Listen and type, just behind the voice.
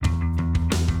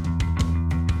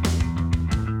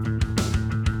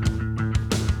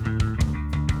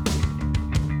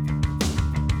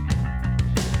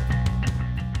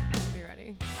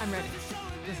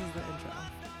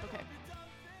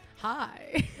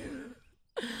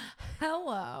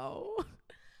Hello.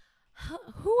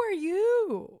 Who are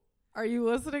you? Are you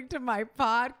listening to my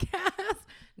podcast?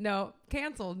 No,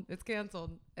 canceled. It's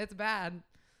canceled. It's bad.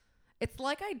 It's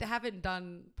like I haven't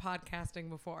done podcasting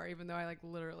before, even though I like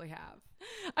literally have.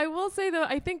 I will say though,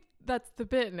 I think that's the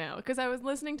bit now, because I was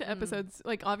listening to episodes,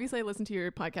 like obviously I listen to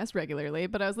your podcast regularly,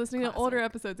 but I was listening to older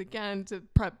episodes again to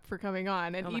prep for coming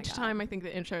on, and each time I think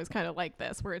the intro is kind of like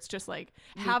this, where it's just like,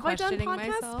 Me have I done questioning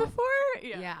podcasts myself? before?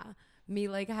 Yeah. Me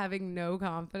like having no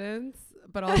confidence,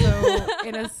 but also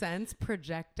in a sense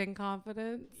projecting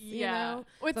confidence. You know?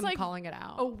 Well, it's So I'm like calling it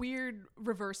out. a weird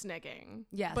reverse negging.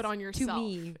 Yes, but on yourself. to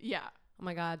me. Yeah. Oh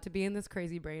my God, to be in this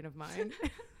crazy brain of mine.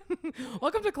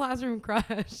 Welcome to Classroom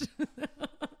Crush.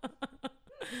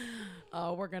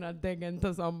 Oh, we're going to dig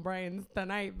into some brains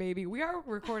tonight, baby. We are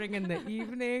recording in the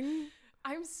evening.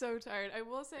 I'm so tired. I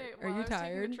will say, Are while you I was taking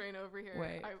tired? the train over here.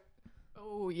 Wait.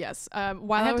 Oh, yes. I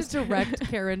While I had was to direct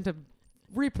Karen to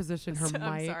reposition her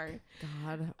I'm mic. sorry.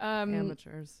 God,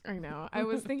 Amateurs. I know. I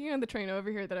was thinking on the train over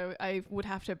here that I would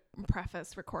have to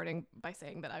preface recording by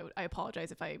saying that I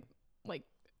apologize if I like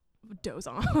doze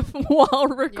off while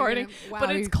recording. Wow,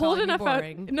 but it's you cold calling me enough out.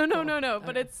 boring. No. Cool. But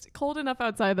Okay. it's cold enough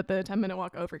outside that the 10-minute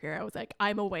walk over here, I was like,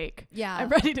 I'm awake. Yeah. I'm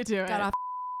ready to do it. Got off.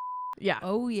 Yeah.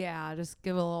 Oh yeah, just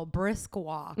give a little brisk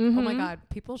walk. Oh my Mhm. God,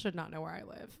 people should not know where I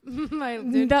live.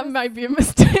 That might be a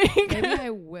mistake. Maybe I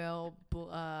will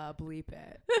bleep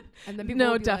it, and then people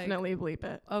No, will be definitely bleep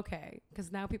it. like, okay,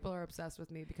 because now people are obsessed with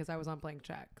me because I was on Blank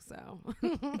Check. So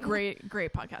Great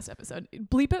podcast episode.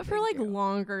 Bleep it for Thank like you.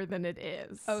 longer than it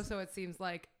is. Oh, so it seems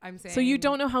like I'm saying. So you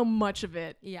don't know how much of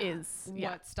it Yeah. is. What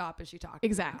Yeah. stop is she talking?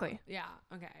 Exactly. About?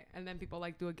 Yeah. Okay. And then people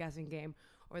like do a guessing game.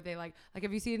 Or they like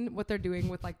have you seen what they're doing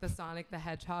with like the Sonic the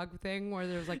Hedgehog thing where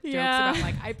there's like Yeah. jokes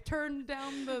about like I've turned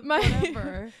down the My-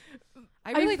 whatever.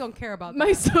 I really don't care about My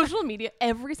that. social media,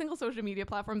 every single social media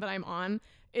platform that I'm on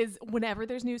is whenever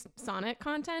there's new Sonic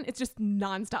content, it's just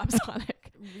nonstop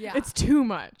Sonic. Yeah. It's too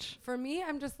much. For me,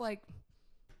 I'm just like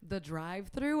the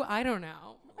drive-through. I don't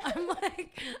know. I'm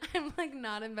like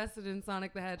not invested in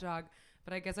Sonic the Hedgehog,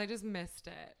 but I guess I just missed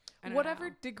it. I don't Whatever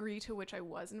know. degree to which I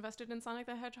was invested in Sonic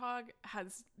the Hedgehog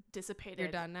has dissipated. You're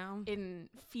done now. In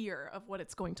fear of what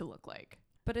it's going to look like.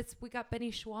 But we got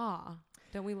Benny Schwa.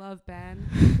 Don't we love Ben?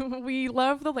 We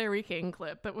love the Larry King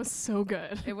clip. That was so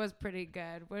good. It was pretty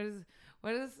good.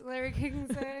 What does Larry King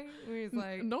say? Where he's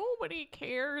like, Nobody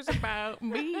cares about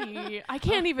me. I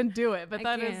can't even do it, but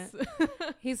I that can't. is.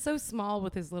 he's so small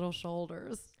with his little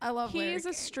shoulders. I love Larry He's a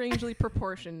King. strangely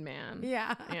proportioned man.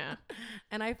 Yeah. Yeah.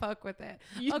 And I fuck with it.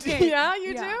 You Okay. do? Yeah,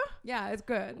 you Yeah. do? Yeah, it's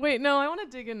good. Wait, no, I want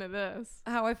to dig into this.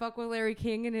 How I fuck with Larry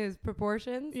King and his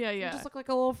proportions. Yeah, You yeah. just look like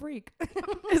a little freak.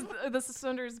 Is the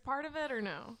suspenders part of it or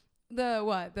no? The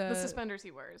what? The suspenders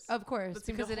he wears. Of course, that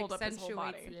seem to because it hold up his whole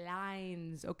accentuates body.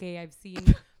 lines. Okay, I've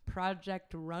seen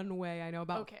Project Runway. I know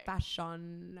about Okay.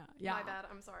 fashion. Yeah. My bad.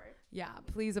 I'm sorry. Yeah.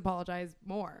 Please apologize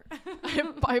more.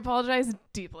 I apologize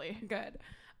deeply. Good.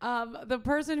 The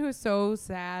person who's so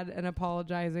sad and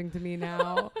apologizing to me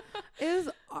now is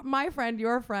my friend,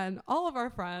 your friend, all of our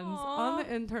friends on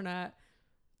the internet,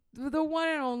 the one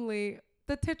and only,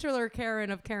 the titular Karen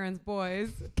of Karen's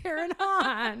Boys, Karen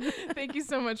Hahn. Thank you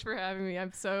so much for having me.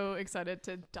 I'm so excited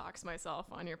to dox myself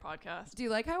on your podcast. Do you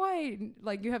like how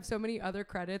you have so many other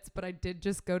credits, but I did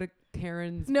just go to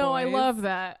Karen's No, Boys? I love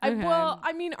that. Okay.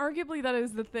 I mean, arguably that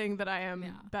is the thing that I am Yeah.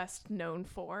 best known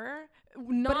for.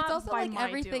 Not But it's also by like my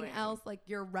everything doing. else, like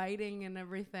your writing and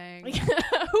everything.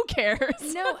 Who cares?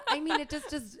 No, I mean it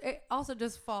it also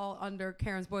just fall under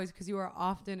Karen's Boys because you are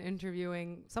often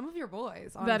interviewing some of your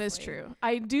boys. Honestly. That is true.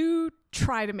 I do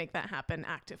try to make that happen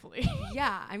actively.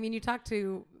 Yeah, I mean you talk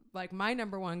to like my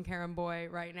number one Karen boy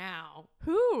right now,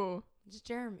 Who? just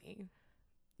Jeremy.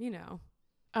 You know.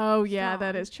 Oh, yeah, that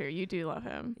Strong. is true. You do love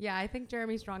him. Yeah, I think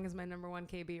Jeremy Strong is my number one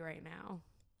KB right now.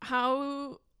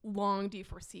 How long do you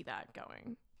foresee that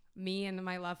going? Me and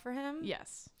my love for him.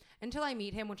 Yes. Until I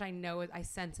meet him, which I know I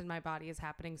sense in my body is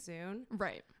happening soon.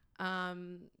 Right.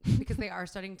 Because they are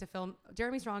starting to film.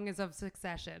 Jeremy Strong is of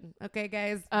Succession. Okay,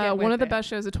 guys. One of the best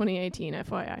shows of 2018,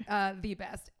 FYI. The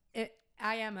best.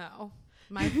 IMO,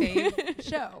 my fave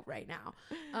show right now.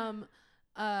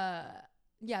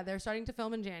 Yeah, they're starting to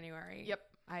film in January. Yep.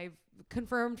 I've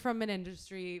confirmed from an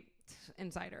industry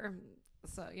insider.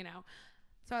 So, you know.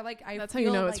 So I That's how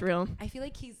you know it's real. I feel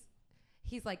like he's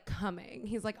like coming.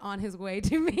 He's like on his way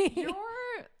to me. Your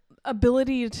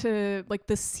ability to like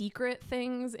the secret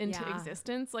things into Yeah.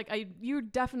 existence, like you're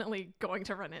definitely going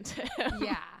to run into him.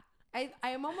 Yeah. I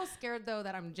am almost scared though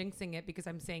that I'm jinxing it because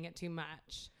I'm saying it too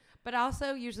much. But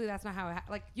also, usually that's not how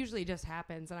it usually it just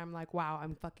happens, and I'm like, wow,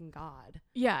 I'm fucking God.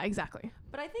 Yeah, exactly.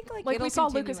 But I think like we saw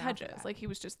Lucas Hedges, like he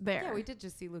was just there. Yeah, we did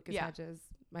just see Lucas Hedges.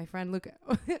 My friend Lucas.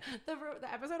 the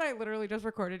episode I literally just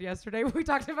recorded yesterday, we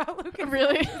talked about Lucas.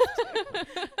 Really?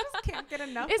 Just can't get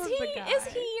enough of the guy. Is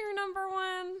he your number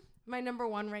one? My number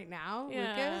one right now,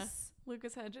 yeah.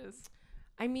 Lucas Hedges.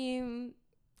 I mean,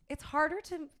 it's harder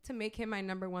to make him my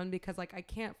number one because like I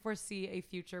can't foresee a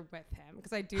future with him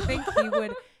because I do think he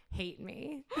would hate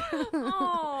me.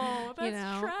 Oh,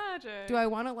 that's tragic. Do I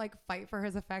want to like fight for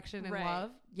his affection and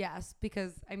love? Yes,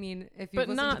 because I mean, if you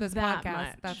listen to this that podcast,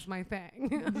 much. that's my thing.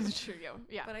 True,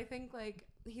 yeah. But I think like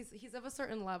he's of a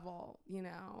certain level, you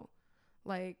know.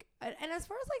 Like, and as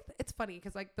far as like, it's funny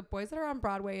because like the boys that are on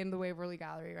Broadway in the Waverly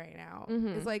Gallery right now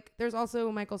is like, there's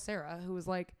also Michael Cera, who was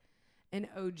like an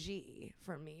OG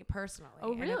for me personally.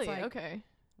 Oh, really? Like, okay.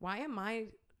 Why am I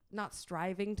not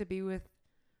striving to be with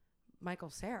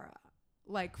Michael Cera?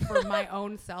 Like for my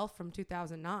own self from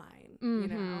 2009, you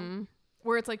know?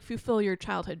 Where it's like fulfill your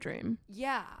childhood dream.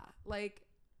 Yeah. Like,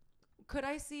 could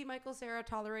I see Michael Cera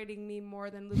tolerating me more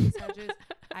than Lucas Hedges?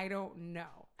 I don't know.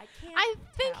 I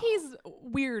think he's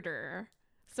weirder.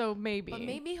 So maybe. But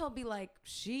maybe he'll be like,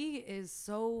 she is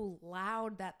so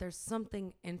loud that there's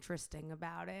something interesting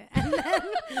about it. And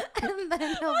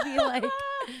then he'll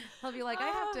be like, I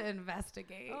have to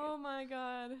investigate. Oh my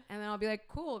God. And then I'll be like,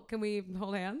 cool, can we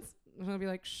hold hands? And he'll be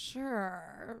like,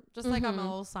 sure. Just like I'm a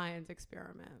little science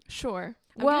experiment. Sure.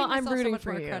 I'm rooting so much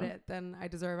for more you. Credit than I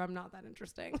deserve. I'm not that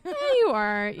interesting. Yeah, you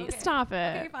are. Okay. Stop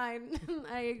it. Okay, fine.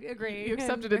 I agree. You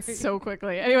accepted it so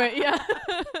quickly. Anyway, yeah.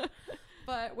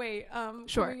 But wait,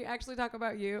 sure. Can we actually talk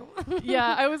about you?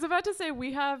 Yeah, I was about to say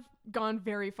we have gone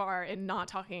very far in not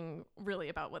talking really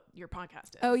about what your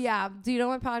podcast is. Oh yeah. Do you know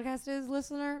what podcast is,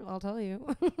 listener? I'll tell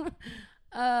you.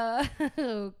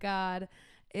 Oh God.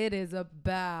 It is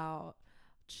about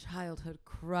childhood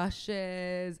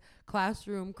crushes,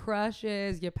 classroom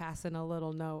crushes. You're passing a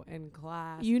little note in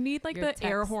class. You need like the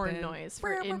air horn noise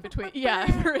for in between. Yeah,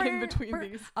 for in between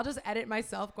these. I'll just edit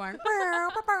myself going.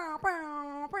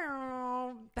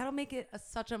 That'll make it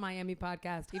such a Miami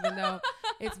podcast, even though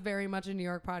it's very much a New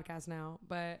York podcast now.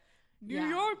 But New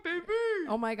York, baby.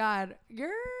 Oh my God,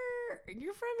 you're from here?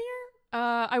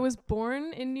 I was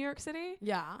born in New York City.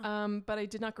 Yeah. But I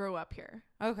did not grow up here.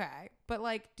 Okay. But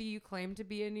like, do you claim to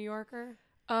be a New Yorker?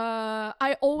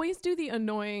 I always do the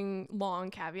annoying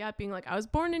long caveat being like, I was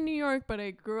born in New York, but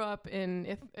I grew up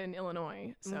in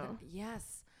Illinois. So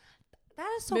yes, that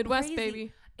is so Midwest, crazy.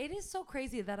 baby. It is so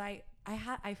crazy that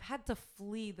I've had to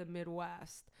flee the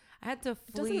Midwest. I had to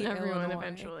flee Doesn't everyone Illinois.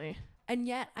 eventually? And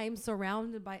yet I'm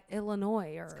surrounded by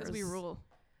Illinoisers. Because we rule.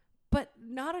 But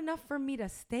not enough for me to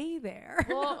stay there.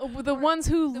 Well, the ones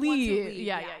who leave.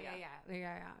 Yeah.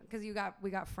 Because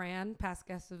we got Fran, past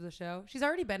guest of the show. She's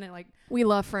already been in like. We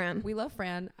love Fran. We love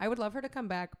Fran. I would love her to come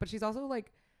back, but she's also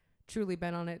like truly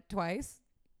been on it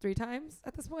 3 times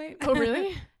at this point. Oh really?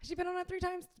 Has she been on it 3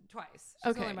 times? Twice.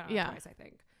 She's only been on it twice, I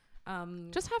think.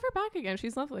 Just have her back again.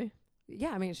 She's lovely.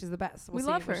 Yeah, I mean, she's the best. We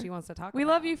love her. She wants to talk. We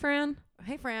love you, Fran.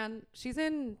 Hey, Fran. She's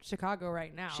in Chicago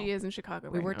right now. She is in Chicago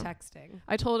right now. We were texting.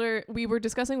 I told her we were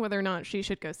discussing whether or not she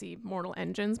should go see Mortal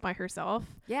Engines by herself.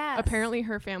 Yeah. Apparently,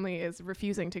 her family is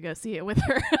refusing to go see it with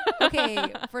her.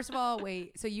 Okay. First of all,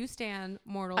 wait. So you stand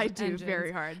Mortal Engines. I do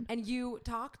very hard. And you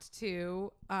talked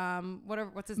to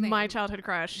what's his name? My childhood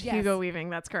crush, yes. Hugo Weaving.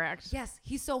 That's correct. Yes,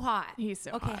 he's so hot. He's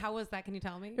so hot. Okay, how was that? Can you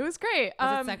tell me? It was great.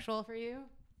 Was it sexual for you?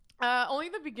 Only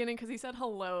the beginning because he said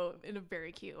hello in a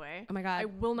very cute way. Oh my God. I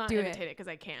will not imitate it because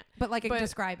I can't. But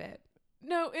describe it.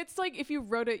 No, it's like if you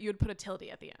wrote it, you would put a tilde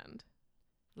at the end.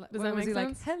 Does that make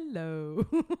sense? Like, hello.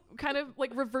 Kind of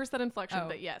like reverse that inflection,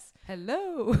 but yes.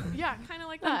 Hello. Yeah, kind of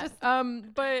like that.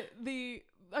 But the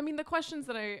questions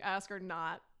that I ask are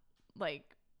not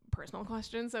like personal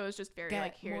questions, so it's just very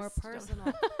like here's more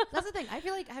personal. That's the thing. I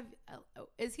feel like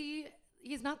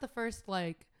he's not the first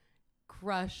like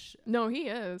crush. No, he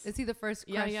is. Is he the first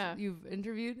crush you've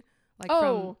interviewed? Like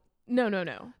no.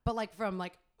 But like from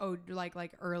like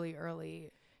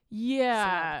early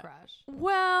yeah crush.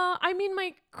 Well, I mean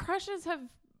my crushes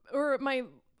my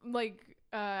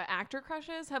actor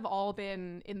crushes have all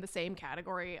been in the same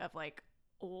category of like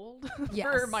old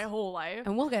for my whole life.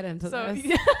 And we'll get into this.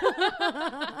 Yeah.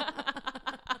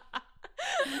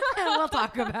 And we'll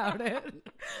talk about it.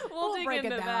 We'll dig break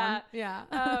into it down. that. Yeah.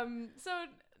 So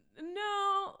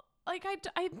no, like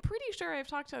I'm pretty sure I've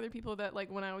talked to other people that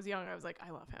like when I was young I was like I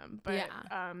love him, but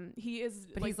he is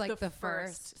but he's like the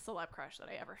first celeb crush that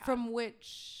I ever had. From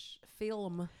which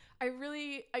film? I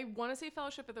want to say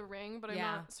Fellowship of the Ring, but I'm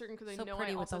not certain because I know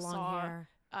I also saw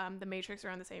The Matrix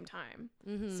around the same time.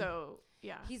 Mm-hmm. So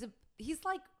yeah, he's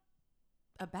like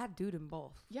a bad dude in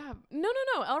both. Yeah, no.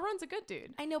 Elrond's a good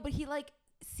dude. I know, but he like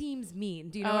seems mean.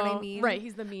 Do you know what I mean? Right,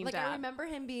 he's the mean like dad. I remember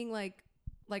him being like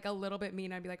a little bit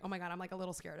mean. I'd be like, oh my god, I'm like a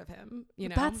little scared of him. You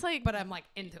know, that's like, but I'm like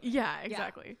into it. Yeah,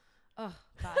 exactly. Yeah. Oh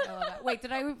god, I love that. Wait,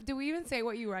 did we even say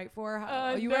what you write for?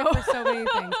 You no. write for so many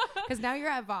things. Because now you're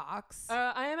at Vox.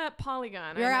 I am at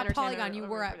Polygon. You're at Polygon. You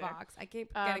were at Vox. I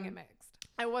keep getting it mixed.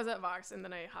 I was at Vox and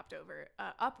then I hopped over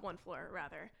up one floor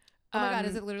rather. Oh my god,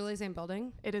 is it literally the same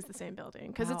building? It is the same building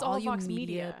because it's all Vox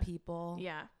Media people.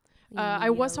 Yeah. I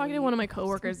was talking to one of my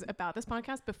coworkers about this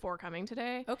podcast before coming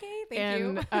today. Okay, thank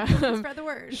you. Spread the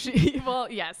word.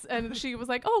 Yes, and she was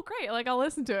like, "Oh, great! Like I'll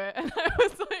listen to it." And I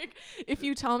was like, "If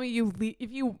you tell me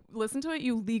if you listen to it,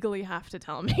 you legally have to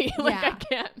tell me. Like I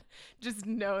can't just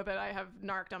know that I have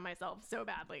narked on myself so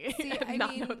badly and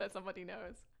not know that somebody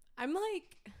knows." I'm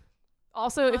like,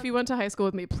 also, if you went to high school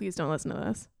with me, please don't listen to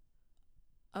this.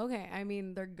 Okay, I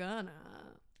mean they're gonna.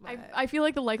 I feel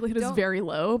like the likelihood is very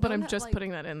low, but I'm just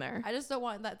putting that in there. I just don't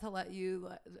want that to let you,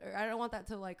 or I don't want that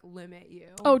to like limit you.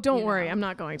 Oh, don't worry. I'm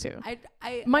not going to.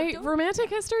 My romantic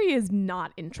history is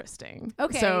not interesting.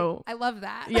 Okay. So I love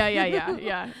that.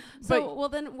 Yeah. So, well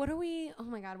then what are we, oh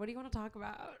my God, what do you want to talk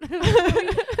about?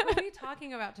 What are we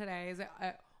talking about today? Is it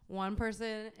one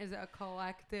person? Is it a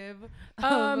collective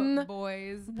of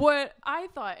boys? What I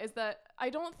thought is that I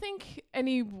don't think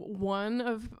any one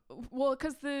of, well,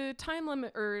 because the time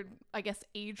limit, or I guess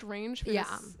age range for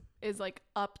this is like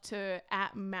up to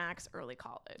at max early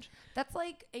college. That's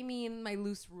like, I mean, my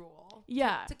loose rule.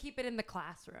 Yeah. To keep it in the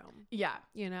classroom. Yeah.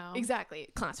 You know? Exactly.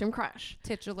 Classroom crush.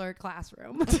 Titular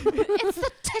classroom. It's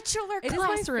the titular classroom. It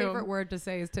is my favorite word to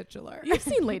say is titular. You've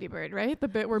seen Lady Bird, right? The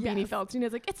bit where Beanie Feldstein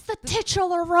is like, it's the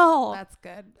titular role. That's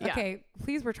good. Yeah. Okay,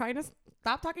 please, we're trying to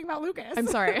stop talking about Lucas. I'm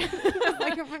sorry.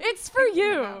 It's for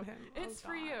you. It's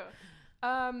for you.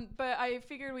 But I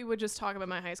figured we would just talk about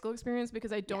my high school experience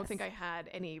because I don't think I had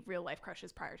any real life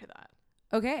crushes prior to that.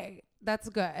 Okay, that's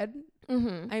good.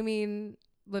 Mm-hmm. I mean,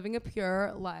 living a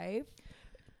pure life.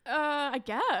 I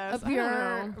guess. A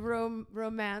pure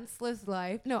romanceless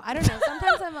life. No, I don't know.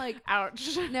 Sometimes I'm like,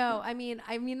 ouch. No, I mean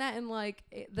that in like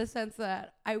the sense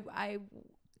that I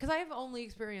because I've only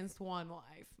experienced one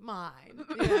life, mine.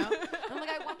 You know, I'm like,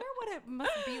 I wonder what it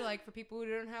must be like for people who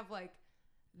don't have like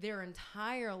their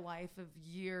entire life of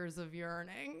years of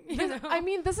yearning. You know? I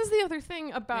mean, this is the other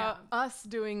thing about us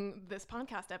doing this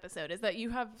podcast episode is that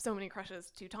you have so many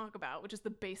crushes to talk about, which is the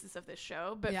basis of this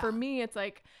show. But for me, it's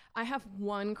like I have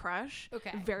one crush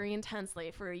very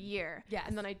intensely for a year. Yes.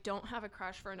 And then I don't have a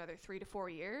crush for another 3 to 4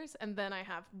 years. And then I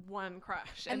have one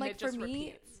crush. And like it just for me,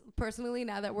 repeats. Personally,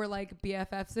 now that we're like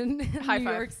BFFs in New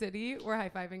York City, we're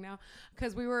high-fiving now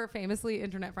because we were famously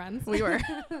internet friends. We were.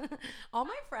 All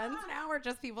my friends now are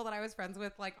just people that I was friends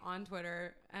with like on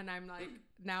Twitter, and I'm like,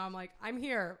 now I'm like, I'm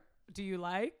here. Do you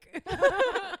like?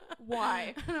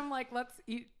 Why? And I'm like, let's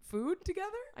eat food together.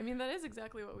 I mean, that is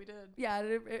exactly what we did. Yeah,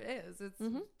 it is. It's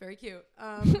very cute.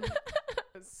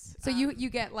 So you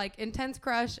get like intense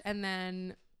crush and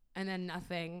then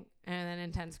nothing and then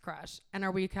intense crush. And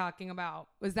are we talking about,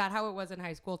 was that how it was in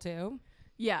high school too?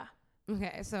 Yeah.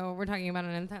 Okay, so we're talking about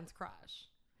an intense crush.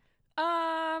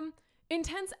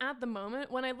 Intense at the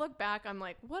moment. When I look back, I'm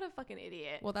like, what a fucking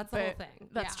idiot. Well, that's the whole thing.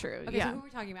 That's true. Okay, so who are we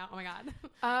talking about? Oh my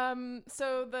God.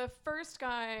 So the first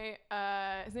guy,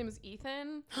 his name is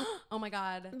Ethan. Oh my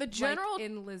God. The general like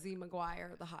in Lizzie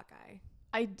McGuire, the hot guy.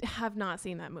 I have not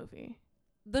seen that movie.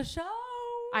 The show?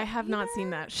 I have not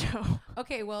seen that show.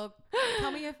 Okay, well,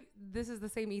 tell me if this is the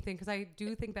same Ethan, because I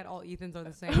do think that all Ethans are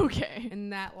the same. Okay.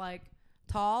 And that like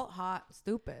tall, hot,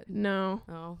 stupid. No.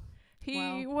 Oh.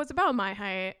 He was about my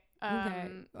height. Okay.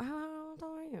 How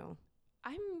tall are you?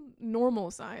 I'm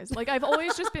normal size. Like I've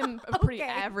always just been a pretty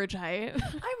average height.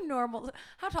 I'm normal.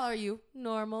 How tall are you?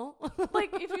 Normal.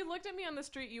 Like if you looked at me on the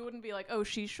street, you wouldn't be like, oh,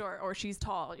 she's short or she's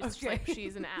tall. It's just like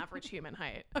she's an average human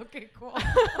height. Okay, cool.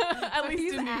 At least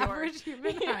he's in New average York.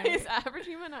 Human height. He's average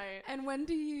human height. And when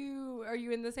are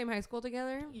you in the same high school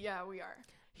together? Yeah, we are.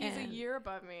 He's a year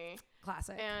above me.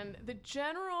 Classic. And the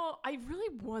general, I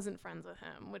really wasn't friends with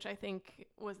him, which I think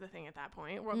was the thing at that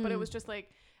point. But it was just like,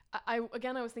 I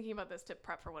was thinking about this to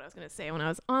prep for what I was going to say when I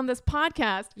was on this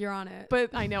podcast. You're on it.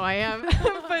 But I know I am.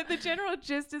 But the general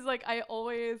gist is like, I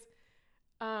always,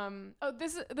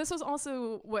 this was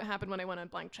also what happened when I went on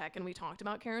Blank Check and we talked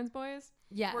about Karen's Boys.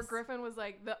 Yes. Where Griffin was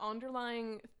like, the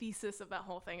underlying thesis of that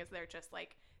whole thing is they're just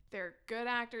like, they're good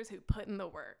actors who put in the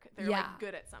work. They're like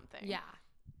good at something. Yeah.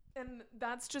 And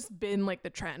that's just been like the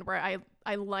trend where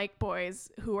I like boys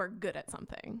who are good at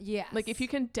something. Yeah. Like if you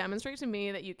can demonstrate to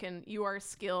me that you are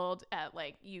skilled at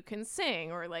like you can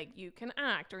sing or like you can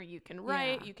act or you can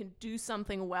write, you can do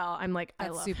something well. I'm like, that's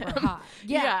I love super him. hot.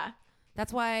 Yeah. Yeah.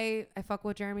 That's why I fuck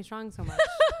with Jeremy Strong so much.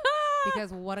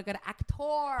 Because what a good actor.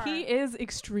 He is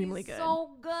extremely good.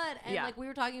 So good. And like we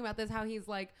were talking about this, how he's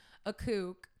like a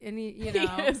kook and he, you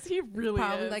know, he really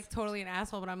probably is. like totally an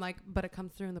asshole, but I'm like, but it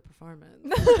comes through in the performance.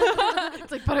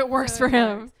 It's like, but it works for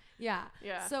him. Works. Yeah.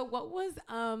 Yeah. So what was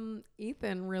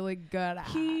Ethan really good at?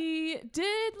 He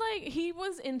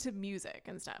was into music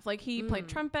and stuff. Like he played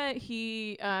trumpet,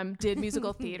 he did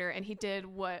musical theater, and he did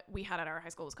what we had at our high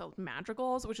school was called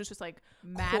madrigals, which is just like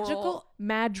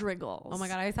madrigals. Oh my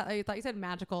god, I thought you said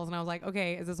magicals, and I was like,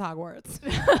 okay, is this Hogwarts?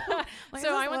 Like,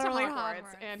 so I went to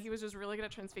Hogwarts, and he was just really good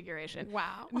at transfiguration.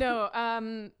 Wow.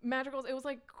 No, madrigals. It was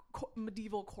like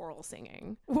medieval choral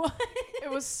singing. What?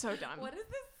 It was so dumb. What is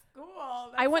this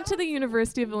school? I went to the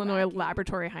University of Illinois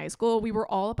Laboratory High School. We were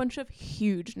all a bunch of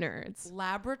huge nerds.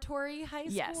 Laboratory high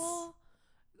school?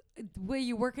 Yes. Were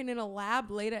you working in a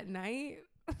lab late at night?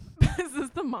 Is this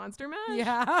the Monster Mash?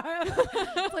 Yeah.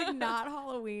 It's like not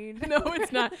Halloween. No,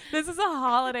 it's not. This is a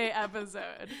holiday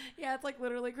episode. Yeah, it's like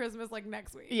literally Christmas like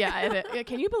next week. Yeah,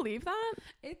 can you believe that?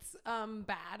 It's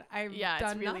bad. I've it's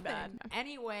done really nothing. bad.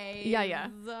 Anyway. Yeah.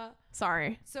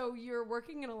 Sorry. So you're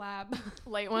working in a lab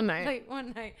Late one night. late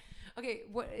one night. Okay,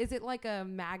 what is it, like a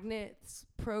magnets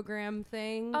program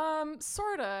thing?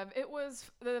 Sort of. It was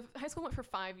the high school went for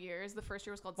 5 years. The first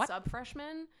year was called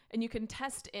sub-freshman, and you can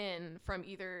test in from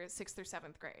either 6th or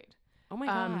 7th grade. Oh my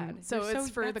god! So it's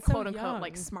for the quote unquote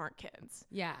like smart kids.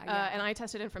 Yeah. And I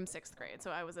tested in from 6th grade, so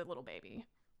I was a little baby.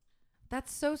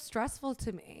 That's so stressful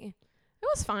to me. It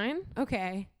was fine.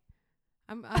 Okay.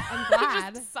 I'm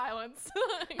glad. Just silence.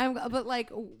 But like,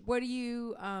 what do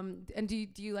you and do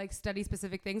you like study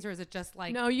specific things, or is it just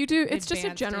like no? You do. It's just a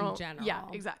general. in general. Yeah,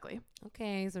 exactly.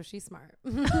 Okay, so she's smart.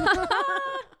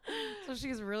 So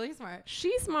she's really smart.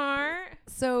 She's smart.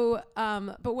 So,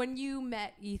 but when you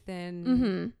met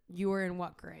Ethan, you were in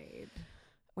what grade?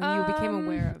 When you became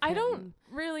aware of him? I don't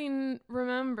really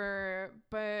remember,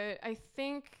 but I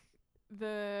think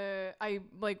I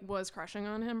was crushing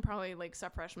on him probably like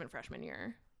freshman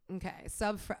year. Okay,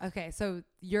 okay, so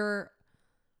you're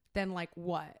then like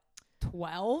what,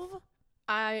 12?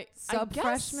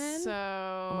 Sub-freshman? So.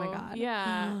 Oh my god.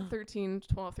 Yeah, 13,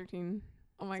 12, 13.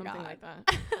 Oh my something god. like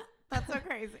that. That's so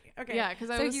crazy. Okay. Yeah, because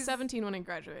I was 17 when I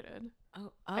graduated.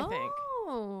 I think.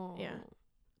 Oh. Yeah.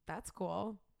 That's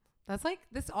cool. That's like,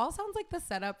 this all sounds like the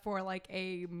setup for like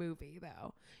a movie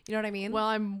though. You know what I mean? Well,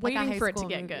 I'm like waiting for it to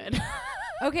get good.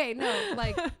 Okay, no,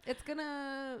 like it's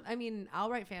gonna, I mean, I'll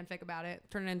write fanfic about it,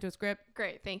 turn it into a script.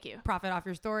 Great, thank you. Profit off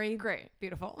your story. Great.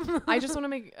 Beautiful. I just want to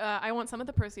make, I want some of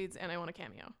the proceeds and I want a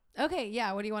cameo. Okay,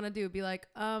 yeah, what do you want to do? Be like,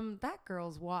 that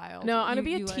girl's wild. No, I'm gonna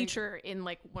be a teacher in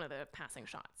like one of the passing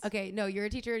shots. Okay, no, you're a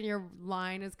teacher and your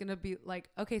line is gonna be like,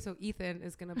 okay, so Ethan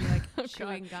is gonna be like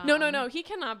chewing gum. No, he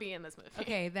cannot be in this movie.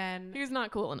 Okay, then he's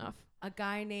not cool enough. A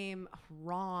guy named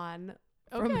Ron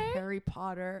from Harry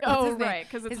Potter. Oh, right,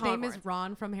 because his name is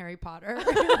Ron from Harry Potter.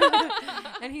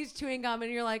 And he's chewing gum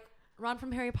and you're like, Ron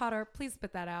from Harry Potter, please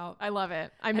spit that out. I love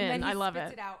it. I'm in. I love it. He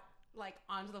spits it out like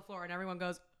onto the floor and everyone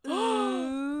goes,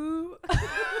 ooh.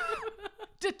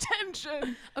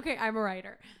 Detention. Okay, I'm a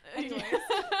writer. Anyways.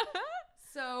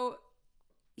 So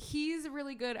he's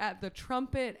really good at the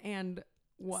trumpet and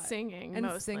what? Singing. And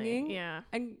mostly. singing? Yeah.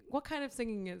 And what kind of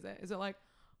singing is it? Is it like,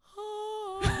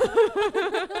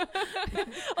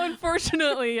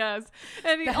 Unfortunately, yes.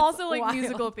 And he That's also like wild.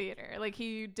 musical theater. Like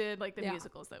he did like the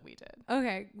musicals that we did.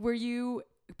 Okay. Were you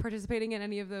participating in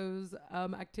any of those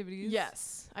activities?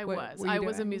 Yes, I What was. were you I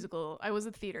was a doing? musical. I was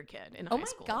a theater kid in Oh high my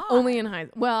school. God. Only in high.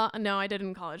 Well, no, I did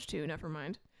in college too. Never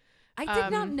mind. I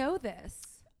did not know this.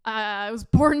 I was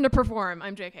born to perform.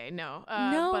 I'm JK. No,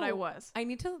 No. but I was. I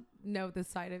need to know this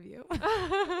side of you.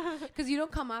 Because you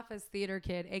don't come off as theater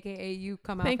kid, aka you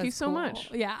come off Thank as you so cool. much.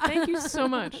 Yeah. Thank you so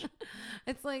much.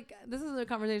 It's like, this is a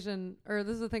conversation, or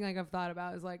this is a thing like I've thought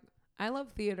about, is like, I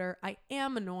love theater. I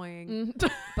am annoying,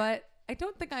 but I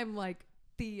don't think I'm like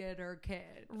theater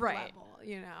kid level,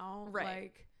 you know? Right.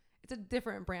 Like, it's a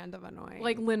different brand of annoying.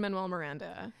 Like Lin-Manuel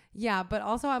Miranda. Yeah, but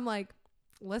also I'm like,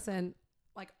 listen,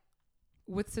 like,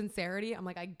 with sincerity, I'm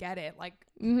like, I get it. Like,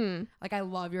 like I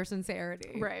love your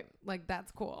sincerity. Right. Like,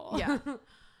 that's cool. Yeah.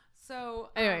 So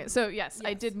anyway, so yes,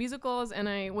 I did musicals and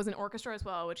I was in orchestra as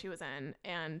well, which he was in.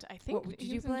 And I think What did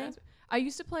you play? I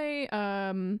used to play.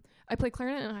 I played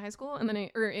clarinet in high school and then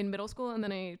in middle school, and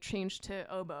then I changed to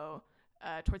oboe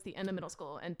towards the end of middle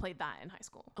school and played that in high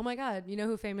school. Oh my God, you know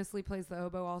who famously plays the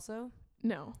oboe also?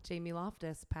 No. Jamie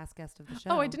Loftus, past guest of the show.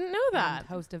 Oh, I didn't know that. And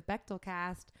host of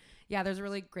Bechtelcast. Yeah, there's a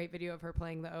really great video of her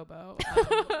playing the oboe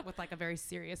with like a very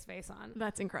serious face on.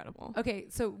 That's incredible. Okay,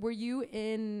 so were you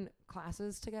in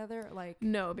classes together? Like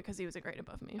no, because he was a grade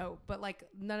above me. Oh, but like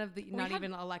none of the, not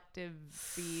even elective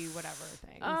B whatever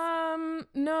things.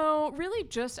 No, really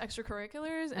just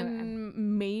extracurriculars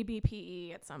and maybe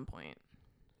PE at some point.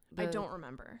 I don't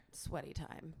remember. Sweaty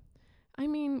time. I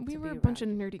mean, we were a bunch of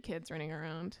nerdy kids running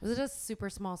around. Was it a super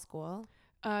small school?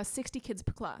 60 kids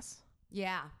per class.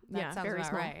 Yeah, that sounds very about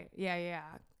small. right. Yeah.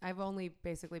 I've only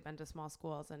basically been to small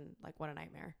schools, and like, what a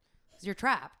nightmare. 'Cause you're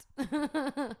trapped.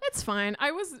 It's fine.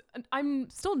 I'm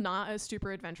still not a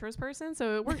super adventurous person,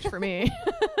 so it worked for me.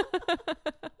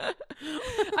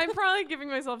 I'm probably giving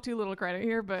myself too little credit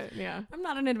here, but yeah. I'm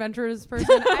not an adventurous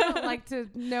person. I don't like to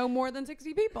know more than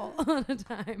 60 people at a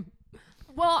time.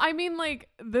 Well, I mean, like,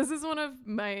 this is one of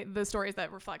the stories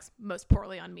that reflects most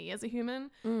poorly on me as a human,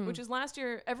 which is last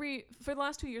year, for the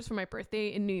last 2 years for my birthday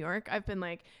in New York, I've been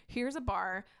like, here's a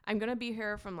bar. I'm going to be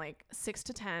here from like 6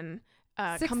 to 10.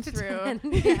 Come through.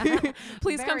 Yeah.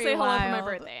 Please come say hello for my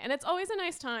birthday. And it's always a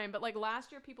nice time. But like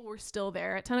last year, people were still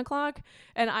there at 10 o'clock.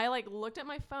 And I like looked at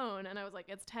my phone and I was like,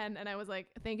 it's 10. And I was like,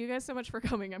 thank you guys so much for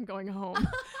coming. I'm going home.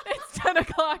 It's 10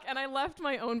 o'clock. And I left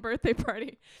my own birthday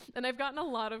party. And I've gotten a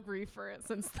lot of grief for it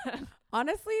since then.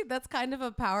 Honestly, that's kind of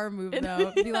a power move,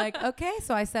 though. Be like, okay,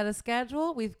 so I set a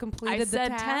schedule. We've completed the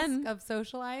task 10. of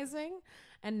socializing.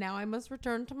 And now I must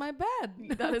return to my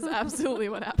bed. That is absolutely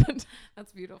what happened.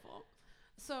 That's beautiful.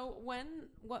 So so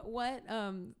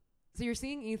you're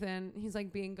seeing Ethan, he's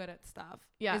like being good at stuff.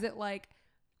 Yeah. Is it like,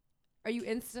 are you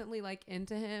instantly like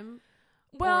into him?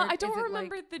 Well, I don't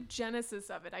remember the genesis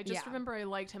of it. I just remember I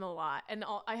liked him a lot. And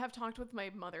I have talked with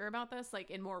my mother about this like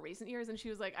in more recent years. And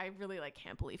she was like, I really like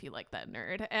can't believe you like that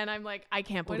nerd. And I'm like, I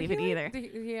can't believe it either.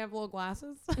 Did he have little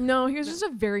glasses? No, he was just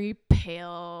a very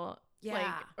pale,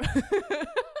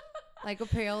 like a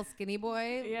pale skinny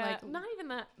boy. Yeah, like, not even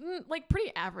that. Like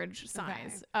pretty average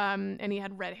size. Okay. And he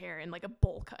had red hair and like a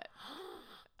bowl cut.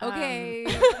 Okay.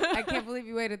 I can't believe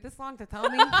you waited this long to tell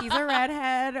me he's a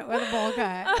redhead with a bowl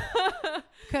cut.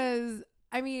 Because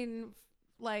I mean,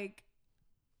 like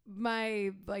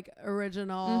my like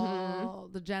original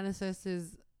the genesis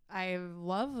is I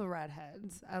love the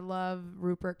redheads. I love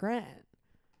Rupert Grint.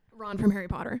 Ron from Harry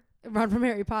Potter.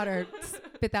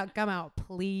 Spit that gum out,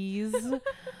 please.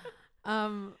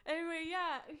 Anyway,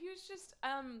 yeah, he was just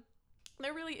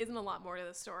there really isn't a lot more to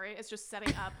the story. It's just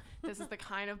setting up this is the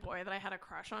kind of boy that I had a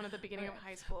crush on at the beginning of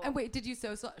high school. And wait, did you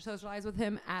socialize with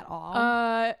him at all?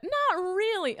 Not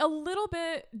really. A little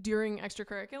bit during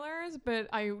extracurriculars, but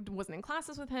I wasn't in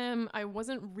classes with him. I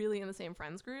wasn't really in the same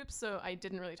friends group, so I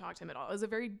didn't really talk to him at all. It was a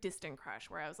very distant crush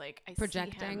where I was like, I see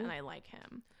him and I like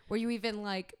him. Were you even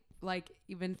like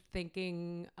even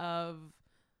thinking of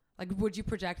like, would you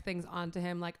project things onto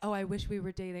him like, oh, I wish we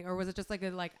were dating? Or was it just like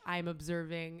I'm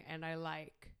observing and I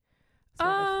like sort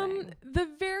of thing? The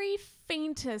very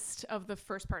faintest of the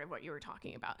first part of what you were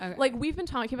talking about. Okay. Like we've been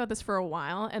talking about this for a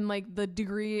while and like the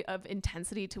degree of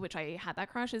intensity to which I had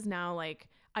that crush is now like,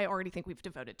 I already think we've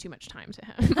devoted too much time to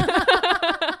him.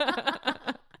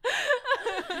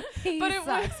 But it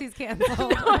sucks. He's canceled. No,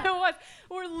 it was.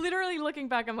 We're literally looking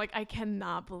back. I'm like, I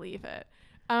cannot believe it.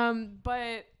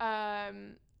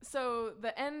 So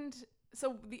the end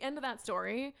of that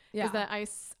story is that I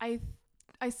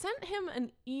sent him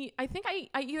I think I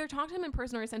either talked to him in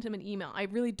person or I sent him an email. I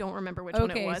really don't remember which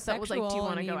one it was. That was like, do you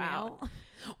want to go out?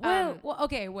 Well,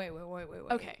 okay, wait.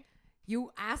 Okay.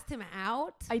 You asked him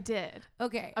out? I did.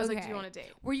 Okay. I was like, do you want to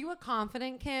date? Were you a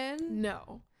confident kid?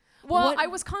 No. Well, I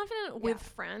was confident with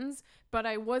friends, but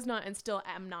I was not and still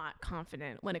am not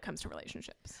confident when it comes to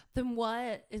relationships. Then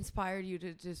what inspired you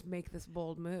to just make this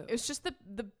bold move? It was just the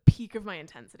peak of my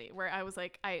intensity where I was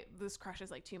like, this crush is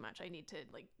like too much. I need to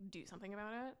like do something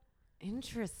about it.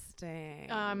 Interesting.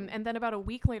 And then about a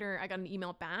week later, I got an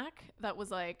email back that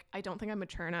was like, I don't think I'm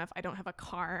mature enough. I don't have a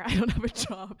car. I don't have a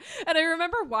job. And I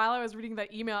remember while I was reading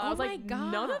that email, I was like,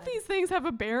 none of these things have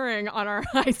a bearing on our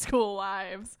high school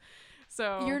lives.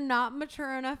 So you're not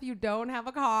mature enough. You don't have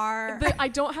a car. I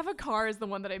don't have a car is the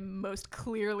one that I most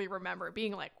clearly remember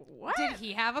being like, what? Did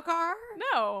he have a car?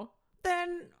 No.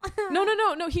 Then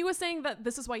no. He was saying that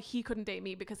this is why he couldn't date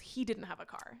me because he didn't have a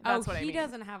car. That's what I mean. He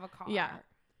doesn't have a car. Yeah.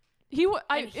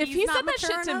 If he said that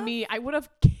shit to me, I would have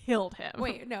killed him.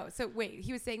 Wait, no. So wait,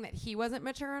 he was saying that he wasn't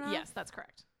mature enough? Yes, that's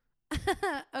correct.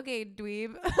 Okay,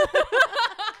 dweeb.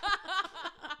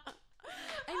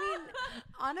 I mean,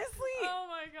 honestly, oh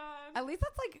my god. At least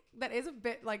that is a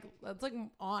bit like, that's like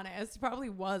honest. He probably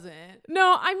wasn't.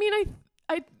 No, I mean,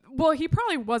 well, he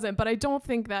probably wasn't, but I don't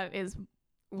think that is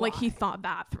like he thought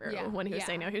that through when he was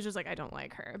saying no. He was just like, I don't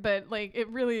like her. But like it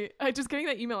really, I just getting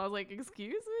that email, I was like,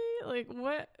 excuse me, like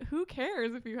what? Who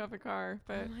cares if you have a car?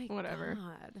 But whatever.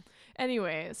 God.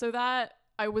 Anyway, so that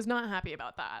I was not happy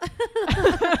about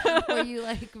that. Were you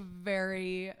like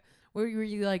very? Were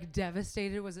you like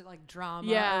devastated? Was it like drama?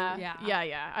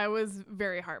 Yeah. I was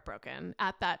very heartbroken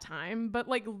at that time. But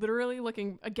like literally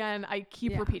looking again, I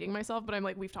keep repeating myself, but I'm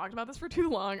like, we've talked about this for too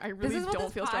long. I really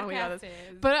don't feel strongly about this.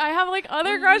 But I have like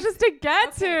other crushes to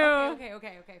get to. Okay.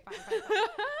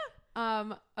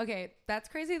 Fine. Okay, that's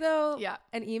crazy though. Yeah.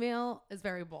 An email is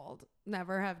very bold.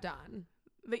 Never have done.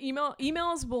 The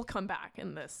emails will come back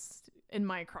in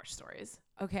my crush stories.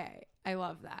 Okay, I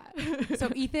love that.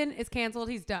 So Ethan is canceled.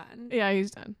 He's done. Yeah,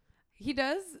 he's done. He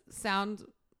does sound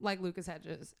like Lucas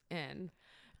Hedges in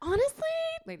honestly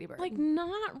Lady Bird. Like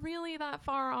not really that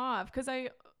far off because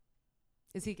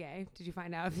Is he gay? Did you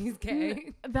find out if he's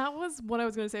gay? That was what I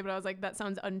was going to say, but I was like, that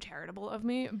sounds uncharitable of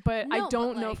me. But no, I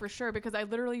don't know for sure because I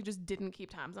literally just didn't keep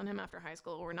tabs on him after high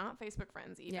school. We're not Facebook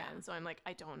friends even. Yeah. So I'm like,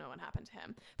 I don't know what happened to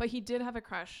him. But he did have a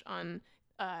crush on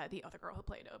the other girl who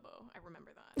played oboe. I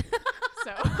remember that.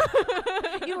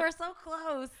 So you were so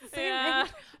close. Same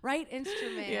right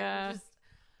instrument. Yeah.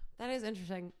 That is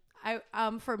interesting.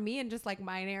 For me and just like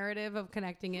my narrative of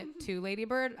connecting it to Lady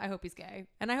Bird, I hope he's gay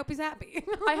and I hope he's happy.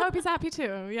 I hope he's happy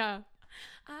too. Yeah.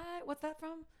 What's that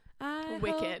from?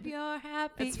 Wicked. Hope you're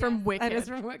happy. It's from Wicked. That is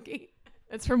from Wiki.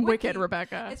 It's from Wiki. Wicked,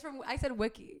 Rebecca. It's from. I said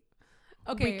Wiki.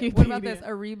 Okay. Wikipedia. What about this? A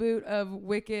reboot of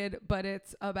Wicked, but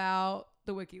it's about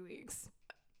the WikiLeaks.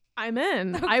 I'm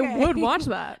in. Okay. I would watch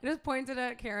that. I just pointed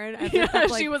at Karen. As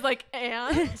if she was like,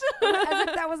 and? As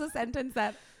if that was a sentence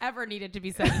that ever needed to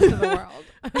be said to the world.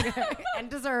 Okay. And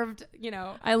deserved,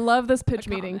 I love this pitch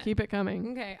meeting. Keep it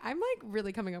coming. Okay. I'm like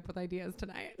really coming up with ideas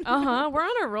tonight. We're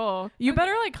on a roll. You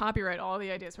better like copyright all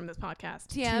the ideas from this podcast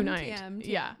tonight. TM.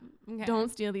 Yeah. Okay. Don't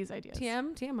steal these ideas.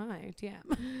 TMI. Okay.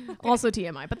 Also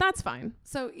TMI, but that's fine.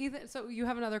 So you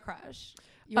have another crush.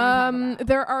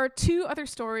 There are 2 other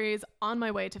stories on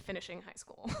my way to finishing high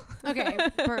school. Okay,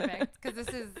 perfect. Because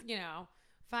this is,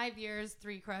 5 years,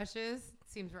 3 crushes.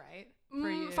 Seems right for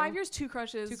you. 5 years, 2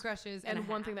 crushes. 2 crushes and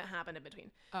one thing that happened in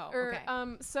between. Oh, okay.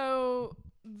 So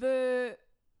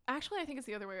actually, I think it's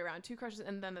the other way around. 2 crushes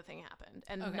and then the thing happened,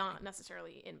 and not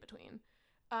necessarily in between.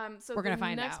 So we're gonna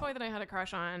find out. The next boy that I had a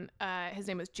crush on, his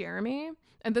name was Jeremy,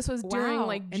 and this was during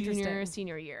like junior,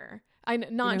 senior year.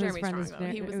 Jeremy Strong though.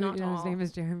 He was not tall. His name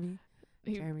is Jeremy.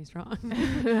 Jeremy Strong.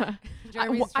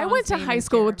 I went to high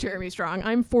school with Jeremy Strong.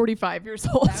 I'm 45 years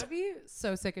old. That would be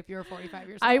so sick if you were 45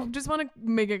 years old. I just want to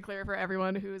make it clear for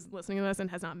everyone who's listening to this and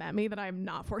has not met me that I'm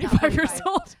not 45 years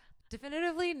old.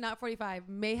 Definitively not 45.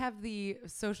 May have the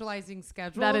socializing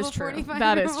schedule. That is true.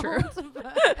 That is true.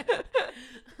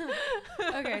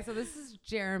 Okay, so this is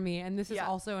Jeremy, and this is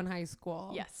also in high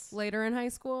school. Yes. Later in high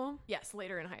school? Yes,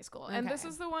 later in high school. Okay. And this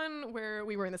is the one where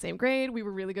we were in the same grade. We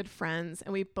were really good friends,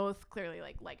 and we both clearly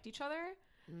liked each other.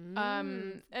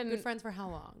 And good friends for how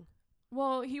long?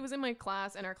 Well, he was in my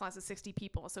class, and our class is 60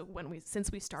 people. So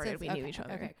since we started, we knew each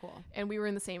other. Okay, cool. And we were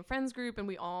in the same friends group, and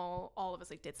we all of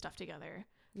us did stuff together.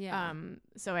 Yeah.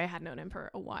 So I had known him for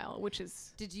a while, which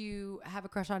is. Did you have a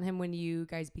crush on him when you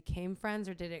guys became friends,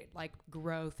 or did it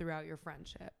grow throughout your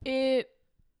friendship? It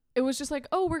was just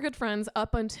we're good friends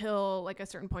up until a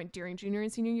certain point during junior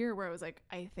and senior year where I was like,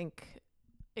 I think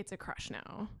it's a crush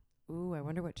now. Ooh, I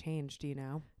wonder what changed. Do you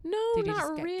know? No,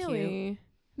 not really. Cute?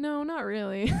 No, not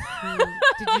really.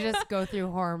 Did you just go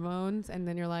through hormones and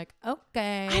then you're like,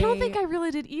 okay? I don't think I really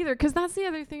did either, because that's the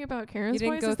other thing about Karen's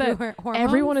voice is that hormones?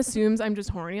 Everyone assumes I'm just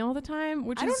horny all the time,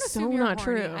 which is so not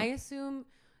true. I assume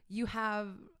you have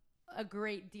a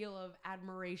great deal of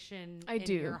admiration in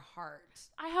your heart.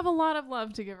 I have a lot of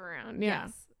love to give around. Yeah.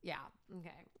 Yes. Yeah.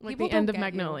 Okay. Like people the end of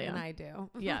Magnolia. And I do.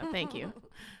 Yeah. Thank you.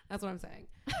 That's what I'm saying.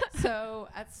 So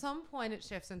at some point it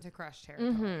shifts into crush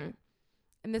territory. Mm-hmm.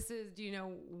 And this is, do you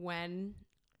know when,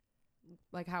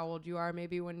 how old you are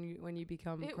maybe when you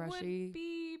become crushy? It would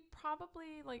be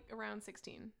probably around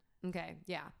 16. Okay.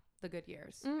 Yeah. The good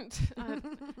years.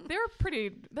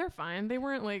 They're fine. They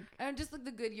weren't just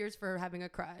the good years for having a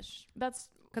crush. That's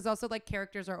because also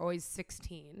characters are always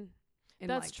 16.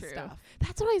 That's true. Stuff.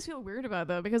 That's what I feel weird about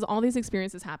though, because all these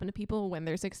experiences happen to people when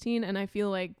they're 16, and I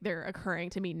feel like they're occurring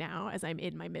to me now as I'm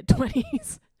in my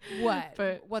mid-20s. What?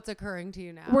 But what's occurring to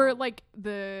you now? We're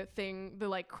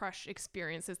the crush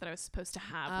experiences that I was supposed to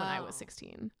have when I was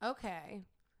 16. Okay,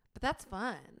 but that's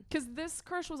fun. Because this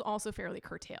crush was also fairly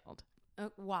curtailed.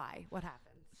 Why? What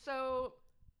happened? So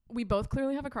we both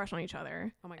clearly have a crush on each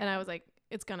other. Oh my God. And I was like,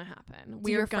 it's gonna happen.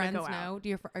 Do your friends know?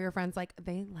 Are your friends like,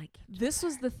 they like each This other?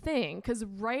 was the thing, because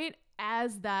right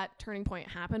as that turning point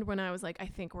happened, when I was like, I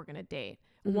think we're gonna date,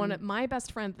 one of my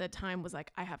best friends at the time was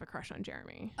like, I have a crush on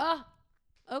Jeremy. Oh,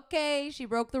 okay, she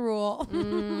broke the rule.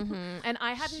 And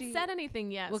I hadn't said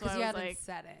anything yet. Well, because so you I was hadn't like,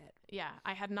 said it. yeah,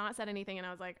 I had not said anything, and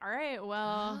I was like, all right,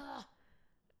 well,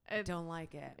 I don't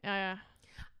like it.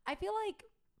 I feel like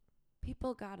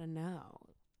people gotta know.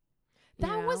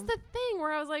 That was the thing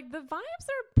where I was like, the vibes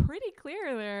are pretty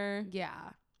clear there. Yeah.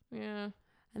 Yeah.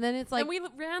 And then it's like, and we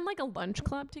ran like a lunch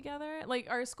club together. Like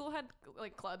our school had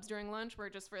like clubs during lunch where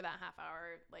just for that half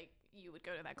hour, like you would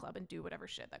go to that club and do whatever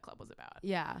shit that club was about.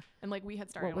 Yeah. And like we had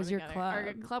started. What was your together. club?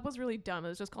 Our club was really dumb. It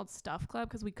was just called Stuff Club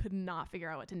because we could not figure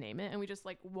out what to name it, and we just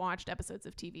like watched episodes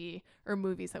of TV or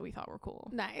movies that we thought were cool.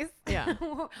 Nice. Yeah.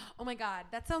 Oh my god,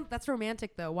 that's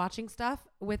romantic though. Watching stuff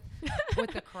with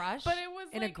a crush. But it was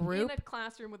in like a group, in a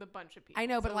classroom with a bunch of people. I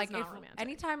know, so but like if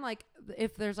anytime like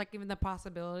if there's like even the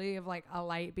possibility of like a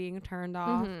light being turned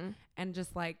off and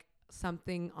just like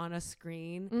something on a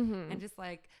screen and just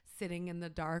like sitting in the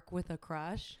dark with a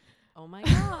crush. Oh my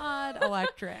god,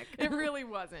 electric. It really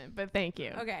wasn't, but thank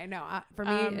you. Okay, no, for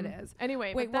me it is.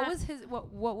 Anyway, wait, what was his?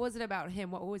 What was it about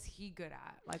him? What was he good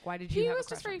at? Like, why did you? He have was a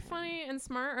crush just very on him? funny and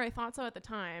smart, or I thought so at the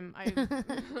time.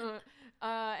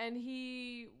 And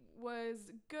he was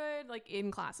good, like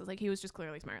in classes. Like he was just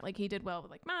clearly smart. Like he did well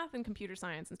with like math and computer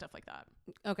science and stuff like that.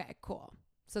 Okay, cool.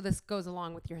 So this goes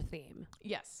along with your theme.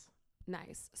 Yes.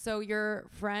 Nice. So your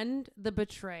friend, the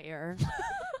betrayer,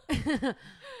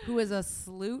 who is a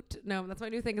sleut. No, that's my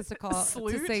new thing is to call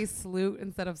to say sleut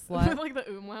instead of slut. With like the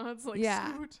umlauts, like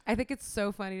yeah. sleut. I think it's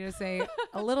so funny to say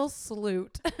a little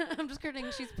sleut. I'm just kidding.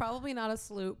 She's probably not a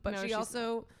sleut, but No, she she's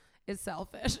also is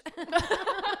selfish.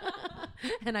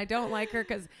 And I don't like her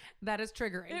because that is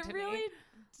triggering to me. It really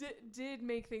did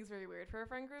make things very weird for our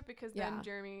friend group because then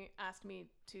Jeremy asked me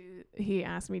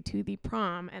to the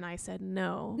prom and I said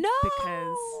no.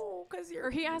 Because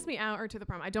he asked me out or to the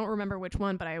prom. I don't remember which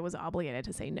one, but I was obligated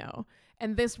to say no.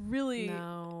 And this really,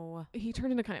 he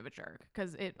turned into kind of a jerk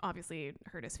because it obviously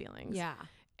hurt his feelings. Yeah.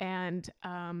 And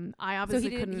I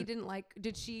obviously couldn't. He didn't like.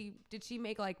 Did she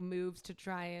make like moves to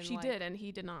try and? She did, and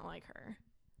he did not like her.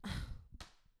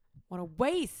 What a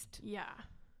waste. Yeah.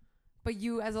 But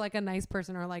you, as like a nice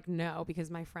person, are like, no,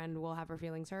 because my friend will have her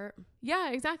feelings hurt.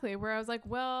 Yeah, exactly. Where I was like,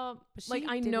 well, like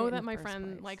I know that my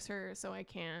friend likes her, so I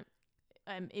can't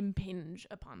impinge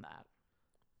upon that.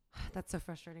 That's so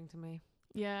frustrating to me.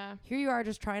 Yeah. Here you are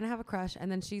just trying to have a crush, and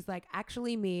then she's like,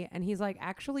 actually me, and he's like,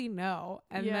 actually no,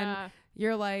 and then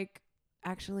you're like,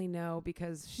 actually no,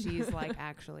 because she's like,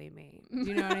 actually me. Do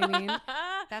you know what I mean?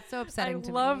 That's so upsetting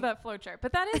to me. I love that flowchart,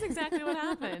 but that is exactly what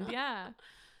happened. Yeah.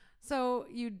 So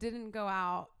you didn't go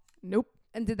out? Nope.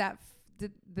 And did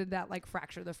that like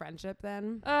fracture the friendship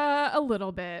then? A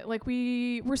little bit. Like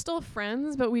we're still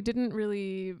friends, but we didn't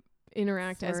really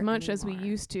interact as much as we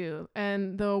used to.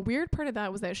 And the weird part of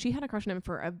that was that she had a crush on him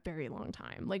for a very long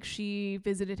time. Like she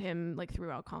visited him like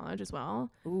throughout college as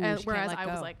well. Ooh, whereas I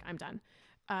was like, I'm done.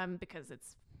 Because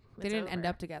they didn't over. end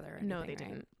up together. No, they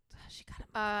didn't. She got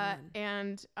him.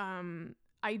 And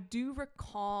I do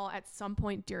recall at some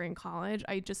point during college,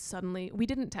 we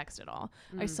didn't text at all.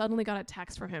 I suddenly got a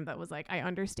text from him that was like, I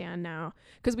understand now.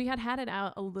 Because we had it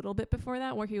out a little bit before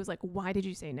that where he was like, why did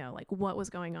you say no? Like, what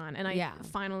was going on? And I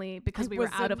finally, because we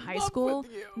were out of high school,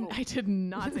 I did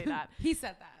not say that. He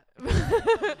said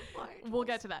that. We'll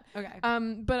get to that. Okay.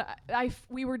 But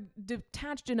we were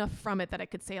detached enough from it that I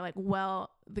could say like,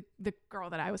 well, the girl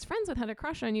that I was friends with had a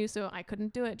crush on you, so I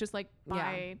couldn't do it. Just like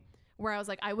where I was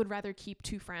like, I would rather keep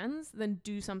two friends than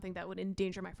do something that would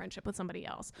endanger my friendship with somebody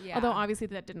else. Yeah. Although obviously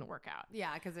that didn't work out.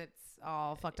 Yeah, because it's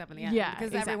all fucked up in the end. Yeah,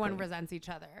 because everyone resents each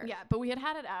other. Yeah, but we had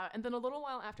it out, and then a little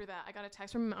while after that, I got a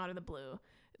text from him out of the blue.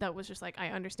 That was just like, I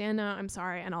understand now, I'm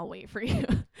sorry, and I'll wait for you.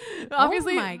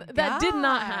 Obviously, that did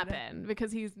not happen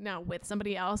because he's now with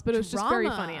somebody else, but it was just very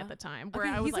funny at the time where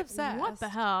I was like, obsessed. What the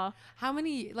hell? How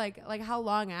many, like how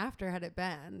long after had it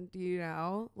been? Do you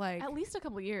know? Like at least a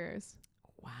couple years.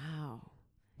 Wow.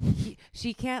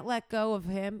 She can't let go of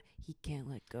him. He can't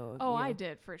let go of you. Oh, I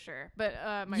did for sure. But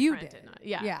my friend did not.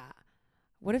 Yeah. Yeah.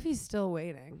 What if he's still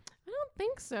waiting? I don't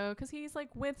think so, because he's like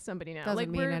with somebody now. Doesn't like,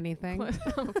 mean anything.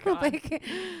 Oh, God. Like,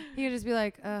 he would just be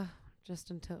like,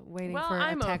 just until waiting for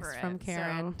a text from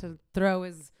Karen to throw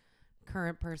his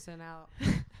current person out.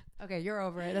 Okay, you're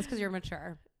over it. That's because you're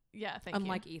mature. Yeah, thank you.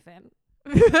 Unlike Ethan.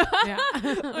 Yeah.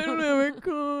 I don't have a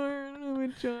car. I don't have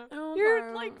a job.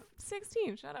 You're like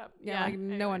 16. Shut up. Yeah, like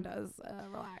anyway. No one does.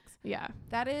 Relax. Yeah.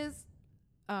 That is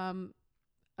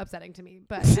upsetting to me.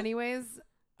 But anyways,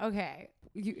 Okay.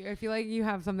 I feel like you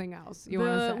have something else you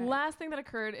want to say. The last thing that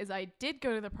occurred is I did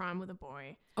go to the prom with a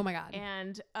boy. Oh my God.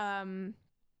 And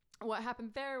what happened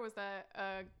there was that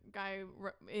a guy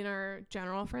in our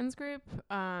general friends group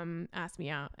asked me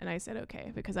out, and I said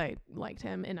okay because I liked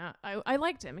him, and I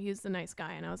liked him. He was a nice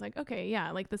guy, and I was like, okay,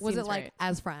 yeah, like this. Was it like right.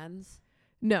 as friends?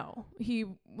 No, he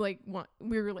we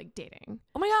were like dating.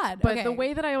 Oh my God. But okay. the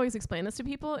way that I always explain this to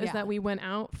people is that we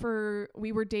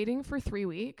were dating for 3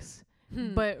 weeks.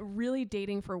 But really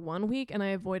dating for 1 week, and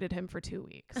I avoided him for 2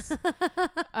 weeks.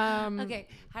 Okay,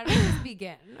 how did this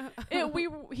begin?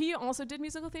 He also did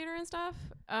musical theater and stuff.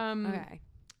 Okay.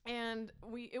 And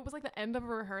it was like the end of a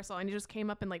rehearsal, and he just came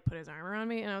up and like put his arm around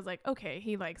me, and I was like, okay,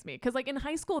 he likes me, because like in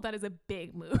high school that is a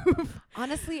big move.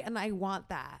 Honestly, and I want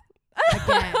that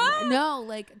again. No,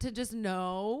 like to just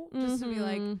know, just to be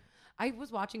like. I was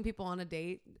watching people on a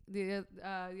date the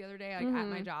other day, like at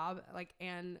my job, like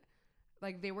and.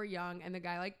 Like they were young, and the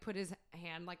guy like put his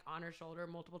hand like on her shoulder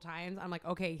multiple times. I'm like,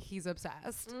 okay, he's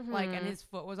obsessed. Like, and his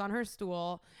foot was on her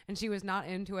stool, and she was not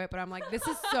into it. But I'm like, this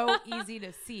is so easy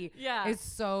to see. Yeah, it's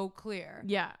so clear.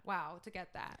 Yeah, wow, to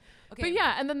get that. Okay, but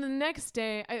yeah, and then the next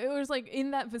day, it was like in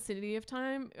that vicinity of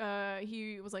time.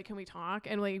 He was like, "Can we talk?"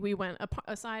 And like we went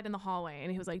aside in the hallway,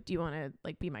 and he was like, "Do you want to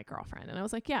like be my girlfriend?" And I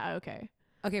was like, "Yeah, okay."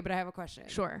 Okay, but I have a question.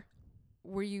 Sure.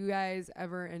 Were you guys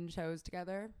ever in shows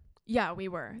together? Yeah, we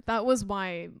were. That was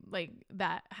why like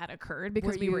that had occurred,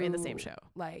 because we were in the same show.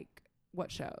 Like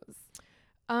what shows?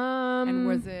 And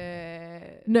was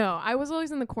it? No, I was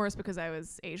always in the chorus because I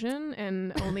was Asian,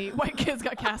 and only white kids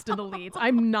got cast in the leads.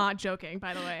 I'm not joking,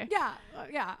 by the way. Yeah,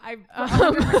 I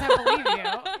 100% believe you.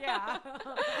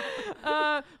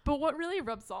 Yeah. But what really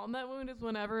rubbed salt in that wound is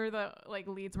whenever the like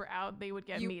leads were out, they would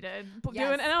get meted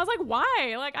yes. and I was like,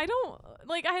 why? Like I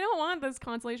don't want this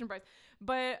consolation prize.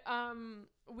 But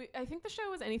I think the show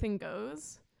was Anything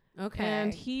Goes. Okay.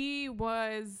 And he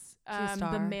was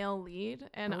the male lead,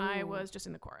 and I was just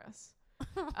in the chorus.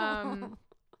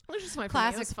 It was just my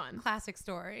classic. It was fun. Classic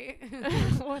story.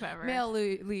 Whatever. Male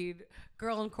lead,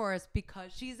 girl in chorus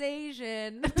because she's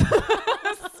Asian.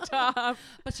 Stop.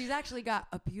 But she's actually got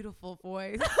a beautiful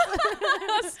voice.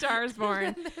 Stars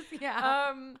born.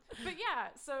 Yeah. But yeah,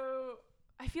 so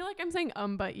I feel like I'm saying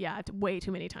but yeah way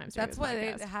too many times. That's what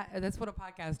that's what a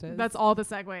podcast is. That's all the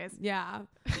segues. Yeah.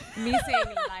 Me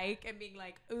saying like and being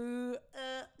like ooh,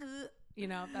 you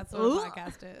know, that's what a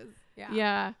podcast is. Yeah.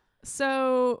 Yeah.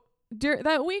 So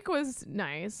that week was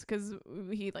nice because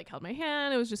he like held my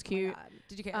hand. It was just cute. Oh,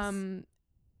 did you kiss?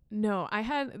 No,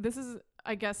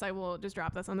 I guess I will just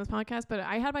drop this on this podcast, but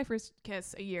I had my first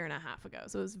kiss a year and a half ago,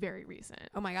 so it was very recent.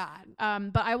 Oh my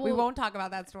God. But we won't talk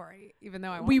about that story, even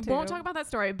though we won't talk about that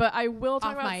story, but I will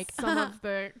talk about mic. some of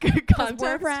the context.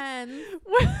 We're friends.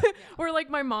 Where like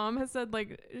my mom has said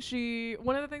like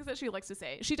one of the things that she likes to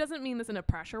say, she doesn't mean this in a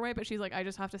pressure way, but she's like, I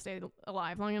just have to stay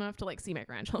alive long enough to like see my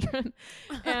grandchildren.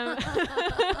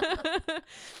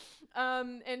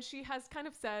 And she has kind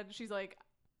of said, she's like,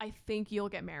 I think you'll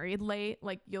get married late,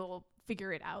 like you'll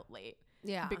figure it out late.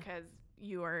 Yeah. Because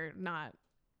you are not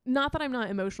that I'm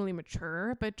not emotionally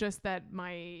mature, but just that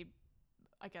my,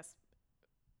 I guess,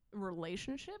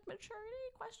 relationship maturity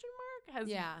has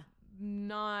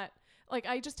not, like,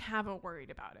 I just haven't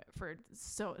worried about it for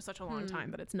such a long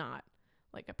time that it's not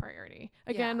like a priority.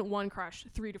 Again, one crush,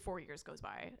 3 to 4 years goes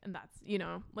by, and that's, you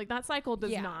know, like that cycle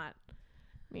does not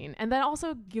mean, and that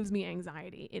also gives me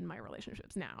anxiety in my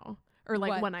relationships now. Or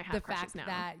like when I have crushes now.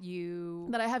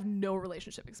 That I have no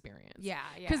relationship experience. Yeah.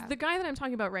 Because the guy that I'm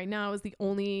talking about right now is the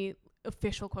only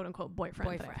official quote unquote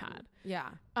boyfriend that I've had. Yeah.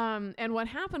 And what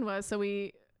happened was, so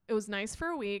it was nice for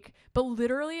a week, but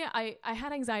literally I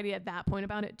had anxiety at that point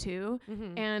about it too.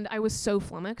 Mm-hmm. And I was so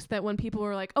flummoxed that when people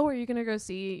were like, oh, are you going to go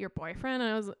see your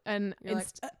boyfriend? And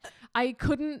I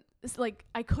couldn't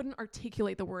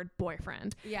articulate the word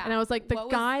boyfriend. Yeah. And I was like, the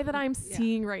guy that I'm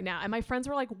seeing right now. And my friends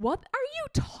were like, what are you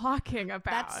talking about?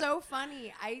 That's so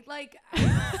funny. I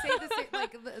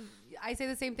say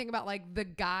the same thing about like the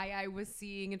guy I was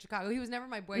seeing in Chicago. He was never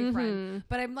my boyfriend,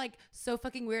 but I'm like so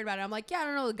fucking weird about it. I'm like, yeah, I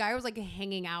don't know. The guy I was like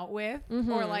hanging out with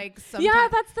or like sometimes. Yeah,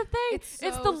 that's the thing. It's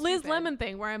the Liz stupid. Lemon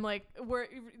thing where I'm like, where,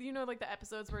 you know, like the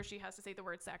episodes where she has to say the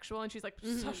word sexual and she's like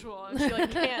sexual and she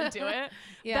like can't do it.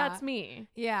 Yeah. That's me.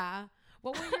 Yeah.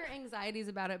 What were your anxieties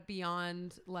about it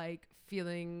beyond like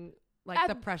feeling like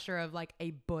the pressure of like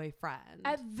a boyfriend?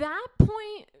 At that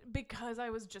point, because I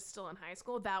was just still in high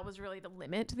school, that was really the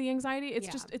limit to the anxiety.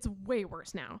 It's it's way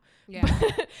worse now. Yeah.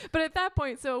 But at that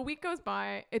point, so a week goes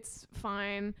by, it's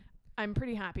fine. I'm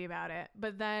pretty happy about it.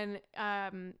 But then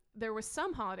there was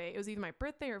some holiday. It was either my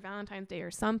birthday or Valentine's Day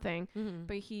or something. Mm-hmm.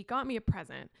 But he got me a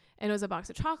present, and it was a box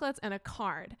of chocolates and a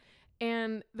card.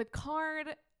 And the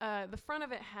card, the front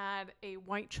of it had a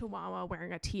white chihuahua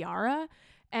wearing a tiara.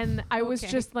 And I was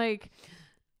just like,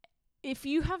 if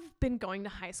you have been going to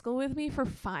high school with me for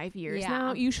 5 years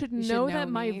now, you should know that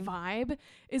my vibe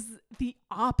is the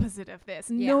opposite of this.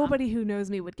 Nobody who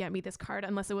knows me would get me this card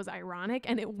unless it was ironic,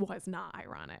 and it was not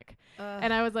ironic.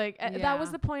 And I was like, that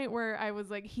was the point where I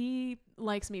was like, he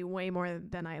likes me way more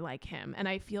than I like him, and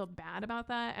I feel bad about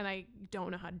that, and I don't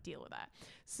know how to deal with that.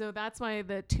 So that's why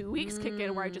the 2 weeks kick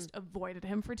in, where I just avoided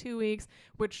him for 2 weeks,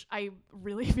 which I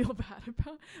really feel bad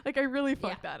about. Like, I really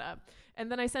fucked that up. And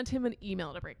then I sent him an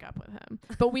email to break up with him.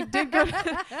 But we did go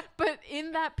but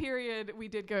in that period, we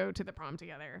did go to the prom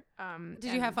together.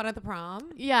 Did you have fun at the prom?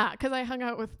 Yeah, because I hung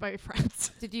out with my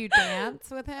friends. Did you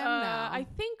dance with him? No. I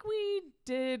think we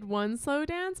did one slow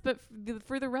dance, but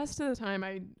for the rest of the time,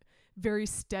 I very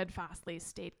steadfastly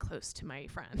stayed close to my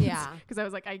friends. Yeah. Because I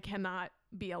was like, I cannot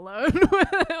be alone.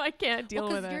 I can't deal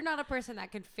with it. Because you're not a person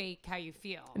that can fake how you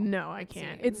feel. No, I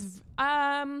can't. It's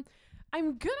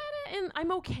I'm good at it, and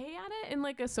I'm okay at it in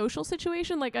like a social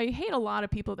situation. Like, I hate a lot of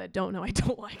people that don't know I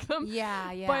don't like them.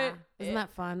 Yeah. But isn't that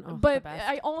fun? Oh, but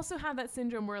I also have that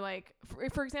syndrome where, like,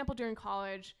 for example, during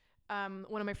college,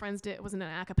 one of my friends was in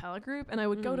an a cappella group, and I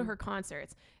would go to her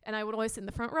concerts, and I would always sit in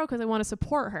the front row because I want to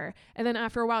support her. And then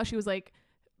after a while, she was like,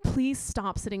 please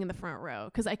stop sitting in the front row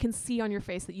because I can see on your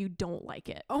face that you don't like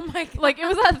it. Oh my God. Like, it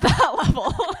was at that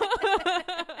level.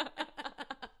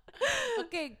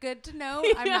 Okay, good to know.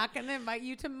 I'm not going to invite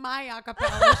you to my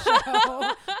acapella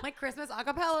show, my Christmas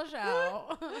acapella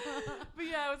show. But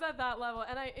yeah, it was at that level,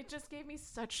 and it just gave me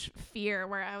such fear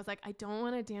where I was like, I don't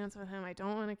want to dance with him. I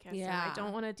don't want to kiss him. I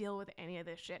don't want to deal with any of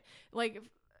this shit. Like,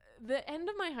 the end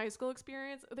of my high school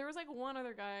experience, there was like one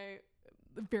other guy,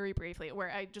 very briefly,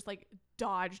 where I just like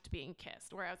dodged being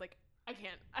kissed, where I was like, I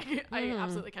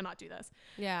absolutely cannot do this.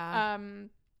 Yeah.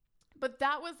 But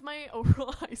that was my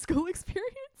overall high school experience.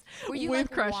 Were you with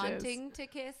like crushes. Wanting to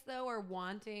kiss though, or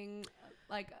wanting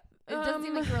like it doesn't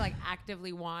seem like you were like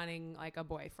actively wanting like a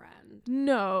boyfriend?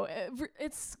 No,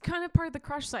 it's kind of part of the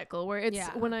crush cycle where it's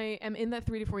when I am in that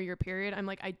 3 to 4 year period, I'm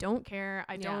like, I don't care.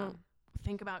 I don't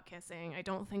think about kissing. I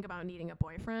don't think about needing a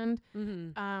boyfriend.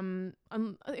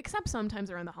 Except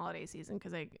sometimes around the holiday season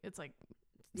because it's like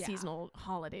seasonal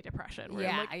holiday depression. Where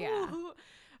I'm like, ooh.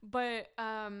 But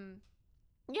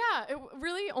it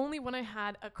really only when I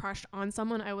had a crush on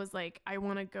someone, I was like, I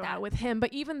want to go out with him.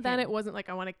 But even then, it wasn't like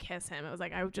I want to kiss him. It was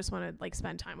like I just want to like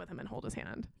spend time with him and hold his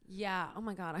hand. Yeah. Oh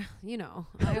my God. I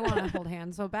want to hold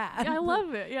hands so bad. Yeah, I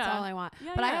love it. Yeah. That's all I want.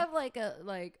 Yeah, but I have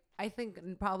I think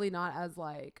probably not as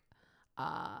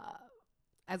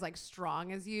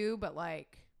strong as you, but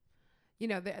like, you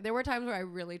know, there were times where I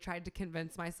really tried to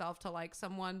convince myself to like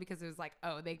someone because it was like,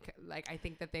 oh, I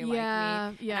think that they like me. Yeah.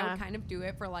 And I would kind of do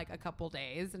it for like a couple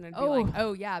days and it'd be like,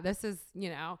 oh yeah, this is, you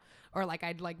know, or like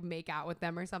I'd like make out with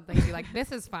them or something and be like,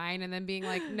 this is fine. And then being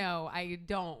like, no, I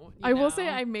don't. I will say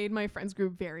I made my friends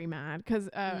group very mad because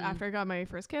after I got my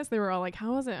first kiss, they were all like,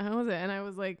 how was it? How was it? And I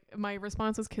was like, my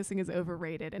response was kissing is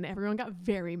overrated. And everyone got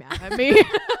very mad at me.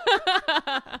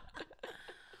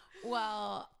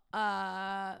 Well,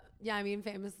 yeah, I mean,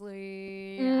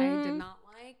 famously, I did not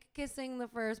like kissing the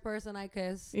first person I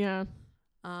kissed. Yeah.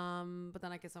 But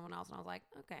then I kissed someone else and I was like,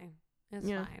 okay, it's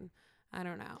fine. I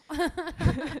don't know.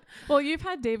 Well, you've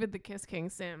had David the Kiss King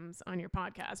Sims on your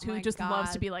podcast who just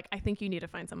loves to be like, I think you need to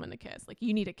find someone to kiss. Like,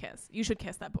 you need a kiss. You should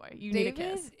kiss that boy. You need a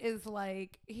kiss. David is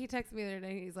like, he texted me the other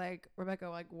day. He's like, Rebecca,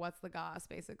 like, what's the goss,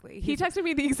 basically? He texted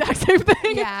me the exact same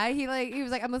thing. Yeah. He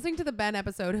was like, I'm listening to the Ben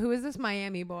episode. Who is this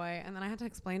Miami boy? And then I had to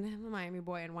explain to him the Miami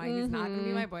boy and why he's not going to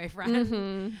be my boyfriend.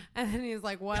 And then he's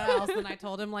like, what else? And I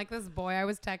told him like this boy I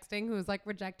was texting who was like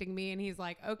rejecting me. And he's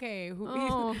like, okay.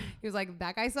 He was like,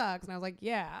 that guy sucks. And I was like,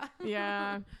 yeah.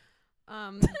 Yeah.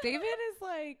 David is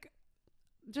like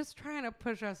just trying to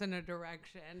push us in a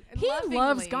direction. He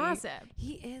loves gossip.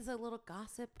 He is a little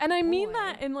gossip and I mean boy.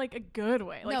 that in like a good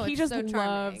way. Like, he just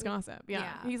loves gossip.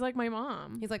 Yeah. He's like my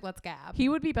mom. He's like, let's gab. He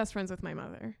would be best friends with my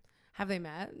mother. Have they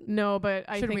met? No, but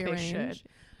I think they should.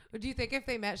 Do you think if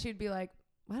they met, she'd be like,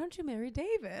 why don't you marry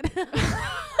David?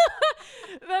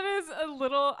 That is a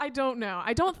little, I don't know.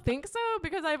 I don't think so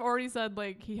because I've already said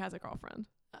like he has a girlfriend.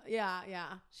 Yeah.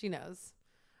 She knows.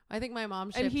 I think my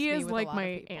mom ships and he me is with like a lot my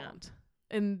of people. aunt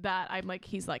in that I'm like,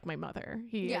 he's like my mother.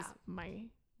 He is my...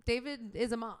 David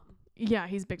is a mom. Yeah,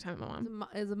 he's big time mom.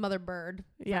 Is a mother bird.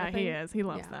 Yeah, he is. He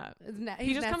loves that.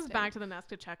 He just comes back to the nest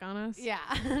to check on us. Yeah.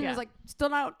 He's like, still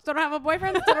don't have a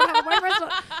boyfriend. Still don't have a boyfriend.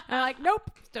 And I'm like, nope,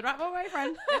 still don't have a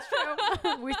boyfriend. It's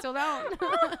true. We still don't.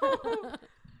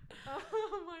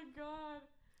 Oh my God.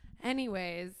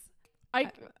 Anyways,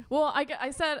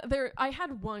 I said there. I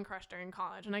had one crush during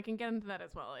college, and I can get into that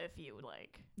as well if you would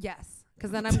like. Yes,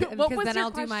 because then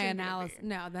I'll do my analysis.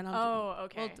 No, then I'll. Oh,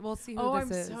 okay. We'll see who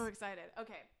this is. Oh, I'm so excited.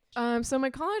 Okay. So my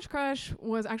college crush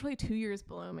was actually 2 years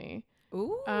below me.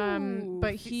 Ooh.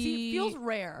 But he feels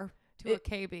rare to a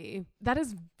KB. That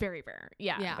is very rare.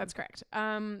 Yeah, that's correct.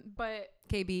 But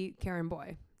KB Karen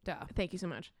Boy. Duh. Thank you so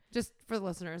much. Just for the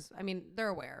listeners, I mean, they're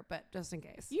aware, but just in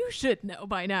case. You should know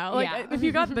by now. Like, if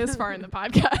you got this far in the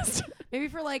podcast. Maybe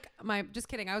for like just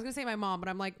kidding. I was going to say my mom, but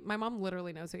I'm like, my mom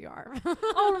literally knows who you are.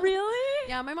 Oh, really?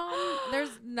 Yeah, my mom, there's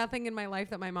nothing in my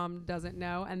life that my mom doesn't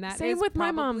know. And that Same is with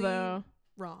my mom, though.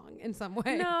 Wrong in some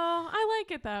way. No, I like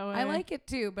it that way. I like it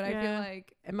too, but I feel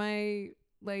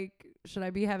like, should I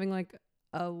be having like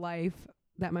a life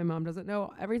that my mom doesn't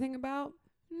know everything about?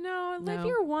 No, live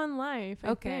your one life,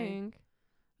 I think.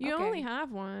 You only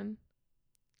have one.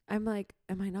 I'm like,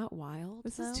 am I not wild?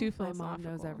 This is too philosophical. My mom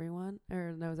knows everyone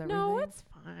or knows everything. No, it's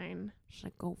fine. Should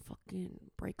I go fucking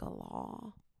break a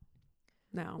law?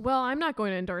 No. Well, I'm not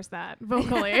going to endorse that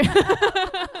vocally.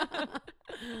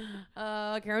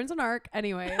 Karen's an arc.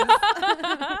 Anyways.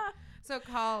 So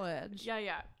college.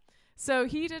 Yeah. So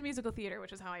he did musical theater,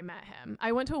 which is how I met him.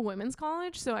 I went to a women's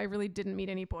college, so I really didn't meet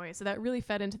any boys. So that really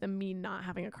fed into the me not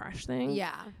having a crush thing.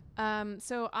 Yeah.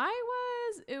 So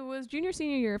it was junior,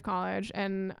 senior year of college,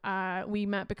 and we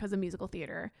met because of musical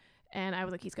theater. And I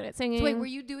was like, he's good at singing. So wait, were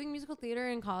you doing musical theater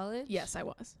in college? Yes, I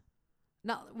was.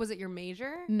 Was it your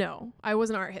major? No, I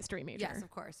was an art history major. Yes, of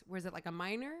course. Was it like a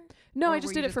minor? No, I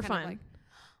just did it for fun.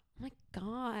 Oh my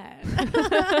God.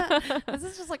 This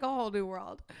is just like a whole new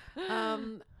world.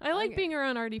 I like being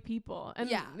around arty people. And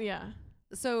yeah.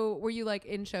 So were you like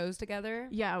in shows together?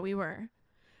 Yeah, we were.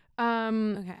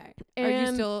 Okay. Are you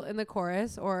still in the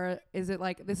chorus, or is it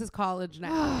like this is college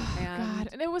now? God.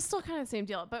 And it was still kind of the same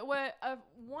deal. But what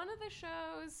one of the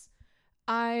shows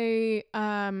I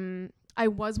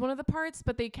was one of the parts,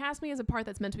 but they cast me as a part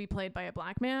that's meant to be played by a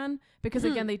black man because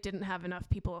again they didn't have enough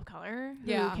people of color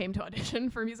who came to audition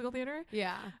for musical theater.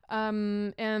 Yeah.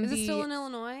 And is it still in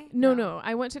Illinois? No.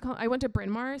 I went to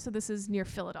Bryn Mawr, so this is near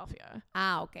Philadelphia.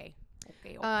 Okay.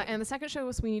 And the second show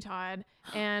was Sweeney Todd,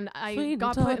 and I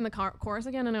got put in the chorus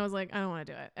again, and I was like, I don't want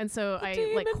to do it, and so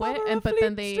I like quit. But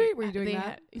then were you doing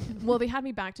that? They had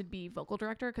me back to be vocal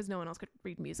director because no one else could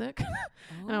read music,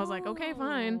 and I was like, okay,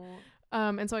 fine.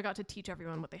 And so I got to teach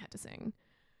everyone what they had to sing.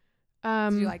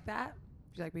 Do you like that?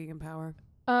 Do you like being in power?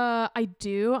 I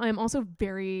do. I'm also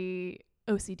very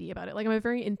OCD about it. Like I'm a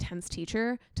very intense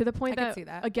teacher to the point that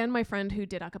again, my friend who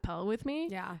did a cappella with me,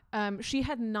 she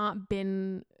had not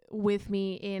been with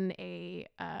me in a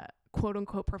quote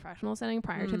unquote professional setting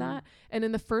prior to that. And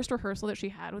in the first rehearsal that she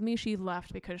had with me, she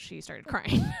left because she started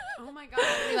crying. Oh my God.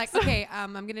 You're like, okay,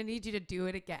 I'm going to need you to do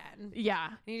it again. Yeah.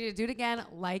 I need you to do it again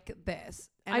like this.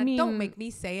 And don't make me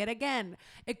say it again.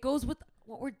 It goes with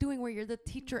what we're doing where you're the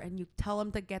teacher and you tell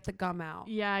them to get the gum out.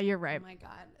 Yeah, you're right. Oh my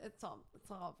God. It's all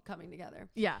coming together.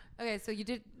 Yeah. Okay. So you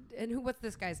did, and what's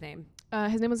this guy's name?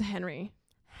 His name was Henry.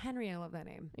 Henry, I love that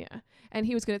name. Yeah. And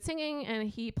he was good at singing and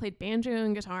he played banjo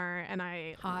and guitar and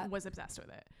I was obsessed with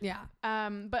it. Yeah.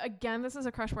 But again, this is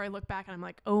a crush where I look back and I'm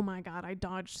like, oh my God, I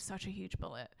dodged such a huge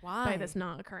bullet. Why? By this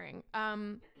not occurring.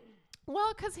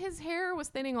 Well, because his hair was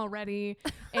thinning already.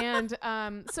 And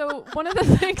so one of the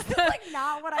things that's like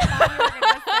not what I thought you were going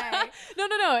to say.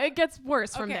 No. It gets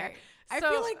worse from there. I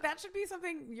feel like that should be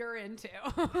something you're into.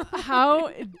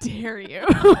 How dare you?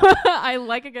 I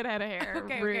like a good head of hair.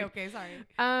 Okay, sorry.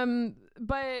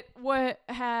 But what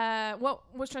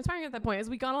was transpiring at that point is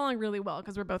we got along really well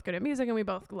because we're both good at music and we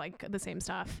both like the same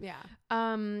stuff. Yeah.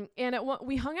 And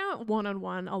we hung out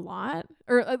one-on-one a lot,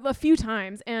 or a few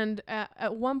times. And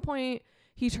at one point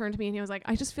he turned to me and he was like,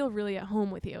 I just feel really at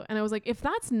home with you. And I was like, if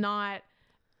that's not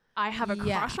I have a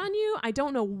crush on you, I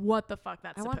don't know what the fuck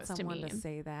that's supposed to mean. I want someone to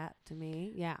say that to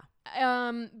me. Yeah.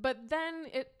 But then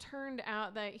it turned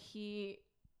out that he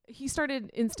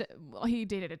started he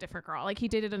dated a different girl. Like he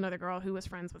dated another girl who was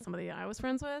friends with somebody that I was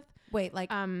friends with. Wait, like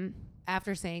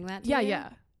after saying that to you?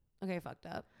 Yeah. Okay, fucked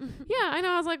up. Yeah, I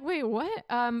know. I was like, wait, what?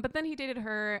 But then he dated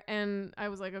her, and I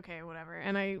was like, okay, whatever.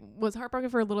 And I was heartbroken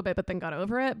for a little bit, but then got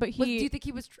over it. But do you think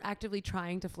he was actively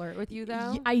trying to flirt with you,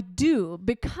 though? I do,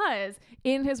 because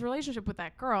in his relationship with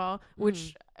that girl,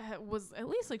 which was at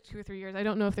least like 2 or 3 years, I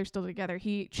don't know if they're still together,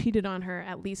 he cheated on her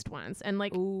at least once, and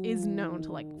like is known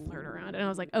to like flirt around. And I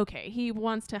was like, okay, he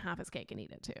wants to have his cake and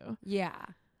eat it too. Yeah.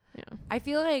 Yeah. I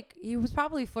feel like he was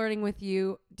probably flirting with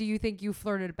you. Do you think you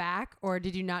flirted back, or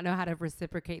did you not know how to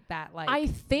reciprocate that? Like, I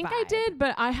think vibe? I did,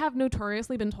 but I have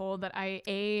notoriously been told that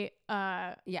I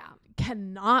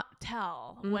cannot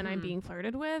tell when I'm being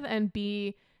flirted with, and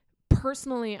B,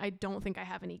 personally, I don't think I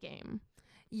have any game.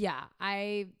 Yeah,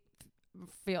 I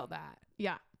feel that.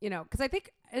 Yeah. You know, because I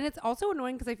think, and it's also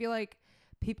annoying because I feel like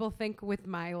people think with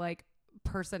my like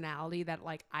personality that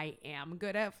like I am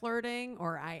good at flirting,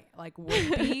 or I like would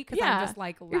be, because I'm just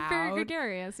like loud. You're very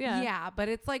gregarious. Yeah. Yeah, but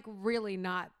it's like really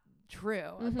not true.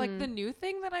 Mm-hmm. Like the new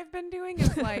thing that I've been doing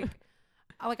is like,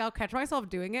 I'll catch myself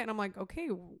doing it and I'm like, okay,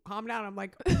 calm down. I'm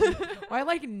like, why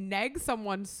like neg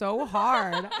someone so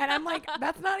hard? And I'm like,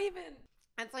 that's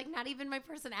like not even my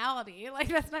personality. Like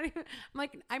that's not even, I'm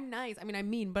like, I'm nice. I mean, I'm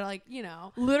mean, but like, you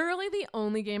know. Literally the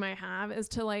only game I have is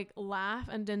to like laugh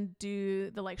and then do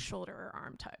the like shoulder or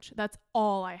arm touch. That's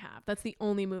all I have. That's the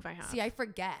only move I have. See, I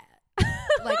forget.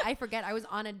 Like I forget. I was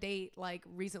on a date like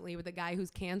recently with a guy who's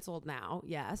canceled now.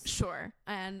 Yes. Sure.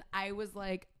 And I was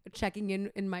like checking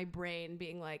in my brain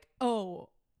being like, oh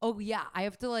yeah, I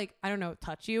have to like, I don't know,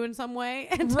 touch you in some way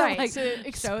and to like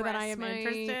show that I am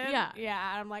interested. Yeah.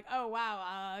 Yeah. And I'm like, oh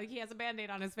wow, he has a Band-Aid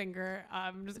on his finger.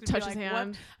 I'm just gonna touch be like, his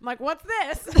hand. I'm like, what's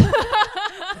this? It's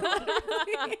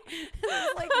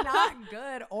like not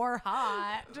good or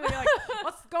hot. To be like,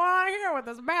 what's going on here with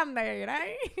this Band-Aid,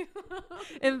 eh?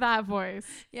 In that voice.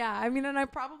 Yeah, I mean, and I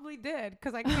probably did,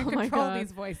 because I can't control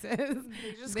these voices.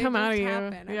 They just come out of you.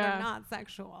 And they're not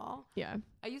sexual. Yeah.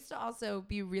 I used to also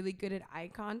be really good at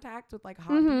eye contact with like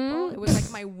hot people. It was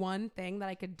like my one thing that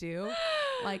I could do.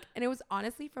 Like, and it was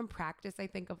honestly from practice, I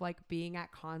think, of like being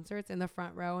at concerts in the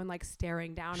front row and like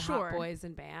staring down hot boys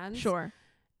and bands. Sure.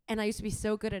 And I used to be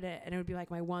so good at it. And it would be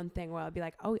like my one thing where I'd be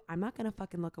like, oh, I'm not going to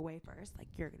fucking look away first. Like,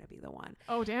 you're going to be the one.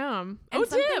 Oh, damn. And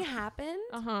something happened.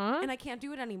 Uh-huh. And I can't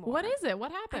do it anymore. What is it?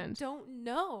 What happened? I don't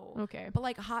know. Okay. But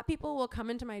like hot people will come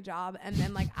into my job and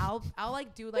then like I'll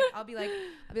like do like I'll be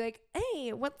like,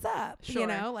 hey, what's up? Sure. You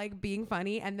know, like being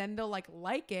funny, and then they'll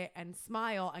like it and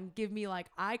smile and give me like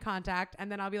eye contact, and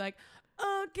then I'll be like,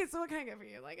 oh, okay, so what can I get for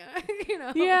you? Like, you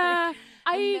know. Yeah.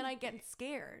 Like, and then I get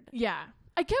scared. Yeah.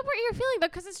 I get what you're feeling though,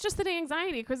 because it's just the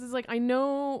anxiety. Because it's like I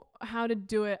know how to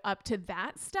do it up to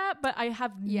that step, but I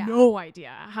have no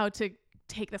idea how to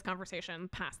take this conversation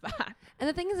past that. And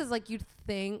the thing is like you'd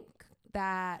think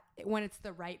that when it's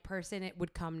the right person, it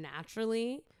would come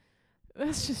naturally.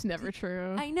 That's just never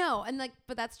true. I know. And like,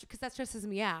 but that's because that stresses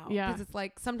me out. Yeah. Because it's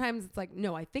like, sometimes it's like,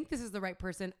 no, I think this is the right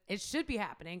person. It should be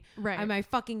happening. Right. Am I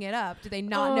fucking it up? Do they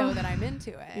not know that I'm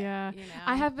into it? Yeah. You know?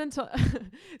 I have been told.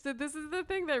 So this is the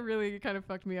thing that really kind of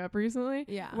fucked me up recently.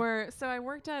 Yeah. So I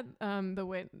worked at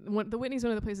the Whitney's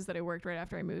one of the places that I worked right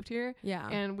after I moved here. Yeah.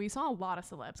 And we saw a lot of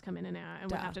celebs come in and out, and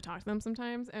would have to talk to them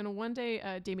sometimes. And one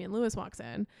day, Damian Lewis walks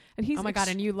in, and he's oh my God,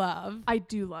 and you love. I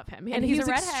do love him, and he's a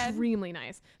redhead. Extremely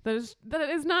nice.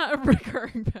 That is not a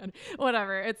recurring pattern.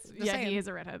 Whatever. It's he is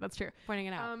a redhead. That's true. Pointing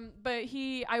it out. But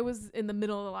I was in the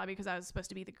middle of the lobby because I was supposed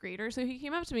to be the greeter. So he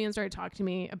came up to me and started talking to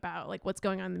me about like what's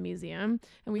going on in the museum,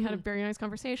 and we had a very nice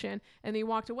conversation. And he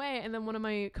walked away, and then one of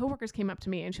my coworkers came up to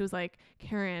me and she was like,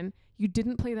 Karen, you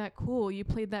didn't play that cool. You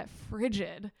played that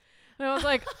frigid. And I was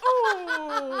like,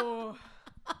 oh.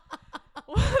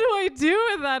 What do I do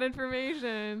with that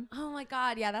information? Oh my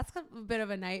God. Yeah, that's a bit of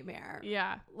a nightmare.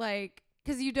 Yeah. Like,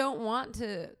 because you don't want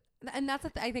to. And that's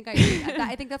I think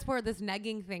I think that's where this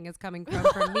negging thing is coming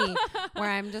from me, where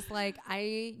I'm just like,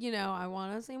 I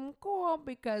want to seem cool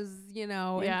because,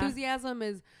 enthusiasm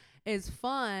is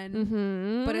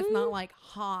fun, but it's not like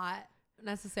hot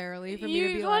necessarily for me to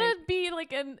be like. You want to be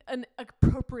like an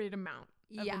appropriate amount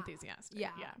of enthusiastic. Yeah.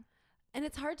 And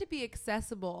it's hard to be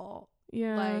accessible.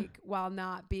 Yeah. Like while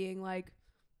not being like,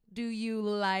 do you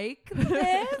like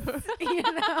this?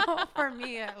 For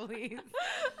me at least.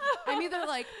 I'm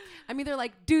either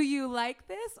like, do you like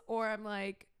this? Or I'm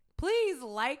like, please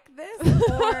like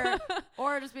this.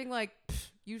 Or just being like,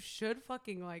 you should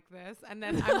fucking like this. And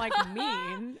then I'm like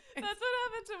mean. That's what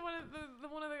happened to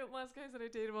one of the last guys that I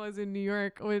dated while I was in New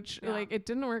York, which like it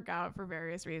didn't work out for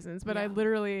various reasons. But I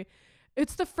literally,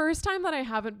 it's the first time that I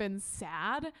haven't been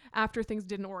sad after things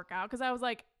didn't work out. Because I was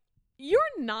like, you're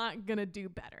not gonna do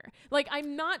better. Like,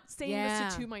 I'm not saying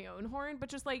this to my own horn, but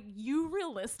just like you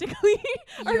realistically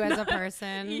you as a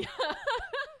person. Yeah.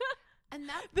 And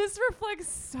this reflects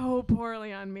so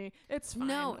poorly on me. It's fine.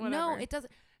 No, it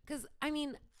doesn't. Because I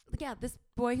mean, this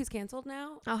boy who's canceled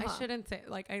now. I shouldn't say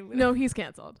no, he's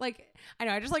canceled. Like, I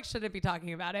know I just like shouldn't be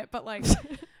talking about it, but like,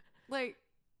 like,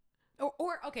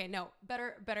 Or okay, no,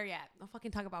 better yet. I'll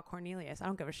fucking talk about Cornelius. I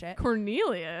don't give a shit.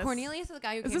 Cornelius Is the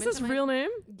guy who is came this his into real name?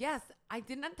 Yes, I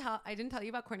didn't tell you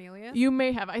about Cornelius. You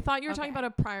may have. I thought you were talking Okay.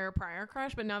 about a prior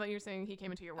crush, but now that you're saying he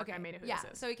came into your work, I made it who yeah.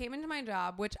 this is. So he came into my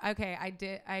job, which I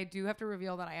do have to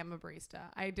reveal that I am a barista.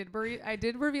 I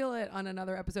did reveal it on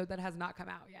another episode that has not come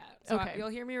out yet. So Okay. you'll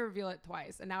hear me reveal it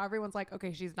twice, and now everyone's like,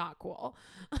 okay, she's not cool.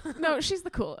 No, she's the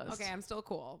coolest. Okay, I'm still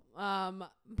cool.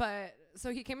 But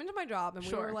so he came into my job, and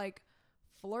we were like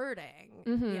flirting,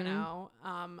 you know.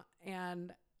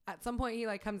 And at some point he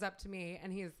like comes up to me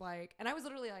and he's like, and I was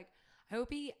literally like, I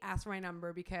hope he asked for my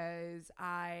number because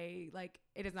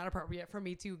it is not appropriate for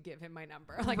me to give him my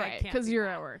number. Like, right, I can't because do you're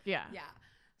that. at work. Yeah. Yeah.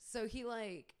 So he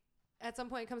like at some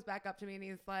point comes back up to me and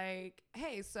he's like,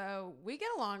 hey, so we get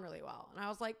along really well. And I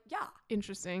was like, yeah.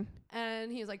 Interesting.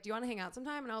 And he was like, do you want to hang out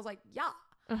sometime? And I was like, yeah.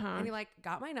 Uh-huh. And he like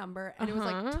got my number and it was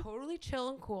like totally chill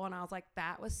and cool. And I was like,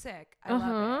 that was sick. I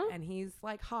love it. And he's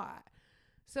like hot.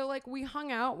 So like we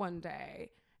hung out one day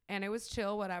and it was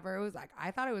chill, whatever. It was like,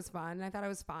 I thought it was fun. I thought it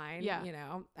was fine. Yeah. You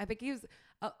know, I think he was,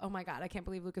 oh my God, I can't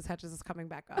believe Lucas Hedges is coming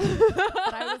back up.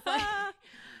 But I was like,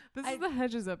 this is the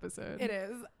Hedges episode. it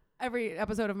is every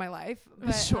episode of my life.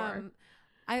 But, sure.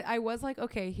 I was like,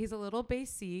 okay, he's a little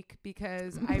basic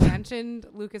because I mentioned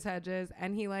Lucas Hedges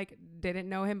and he like didn't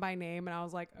know him by name. And I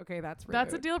was like, okay, that's rude.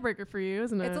 That's a deal breaker for you,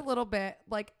 isn't it? It's a little bit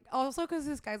like also because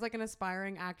this guy's like an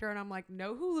aspiring actor. And I'm like,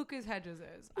 know who Lucas Hedges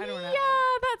is. I don't know.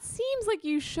 Yeah, that seems like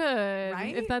you should.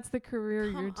 Right? If that's the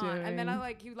career Come you're doing. on. And then I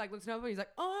like, he like looks him up and he's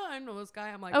like, oh, I know this guy.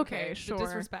 I'm like, Okay, okay, sure. the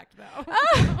disrespect though.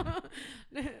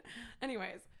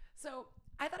 Anyways, so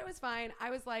I thought it was fine. I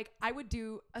was like, I would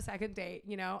do a second date,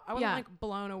 you know? I wasn't like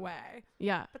blown away.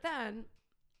 Yeah. But then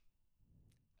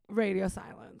radio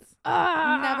silence.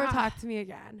 Ah! Never talk to me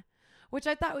again. Which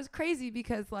I thought was crazy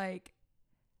because like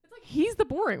It's like he's the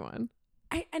boring one.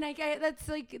 I get that's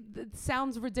like it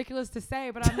sounds ridiculous to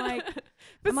say, but I'm like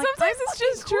But I'm like, sometimes I'm it's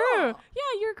just fucking true. cool.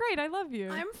 Yeah, you're great. I love you.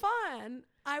 I'm fun.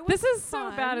 This is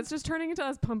fun. so bad. It's just turning into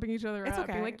us pumping each other It's up.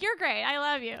 okay. Being like, you're great. I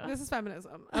love you. This is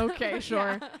feminism. Okay,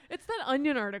 sure. Yeah. It's that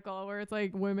Onion article where it's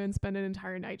like women spend an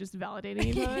entire night just validating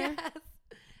each other. Yes,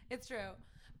 it's true.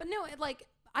 But no, it like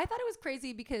I thought it was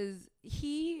crazy because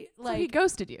he like So he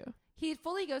ghosted you. he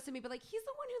fully ghosted me, but like he's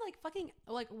the one who like fucking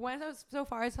like went so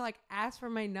far as to like ask for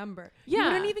my number. Yeah. He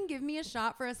wouldn't even give me a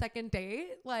shot for a second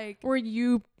date. Like Were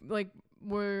you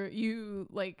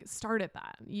started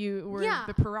that? You were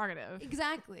the prerogative.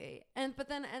 exactly. But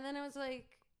then it was like,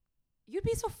 you'd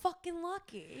be so fucking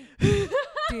lucky,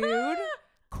 dude.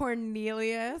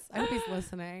 Cornelius. I hope he's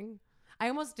listening. I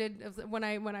almost did when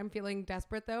I'm feeling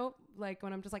desperate though, like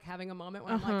when I'm just like having a moment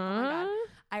when I'm like, oh my God,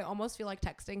 I almost feel like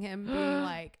texting him, being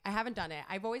like, I haven't done it.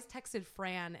 I've always texted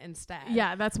Fran instead.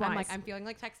 Yeah, that's why. I'm like, I'm feeling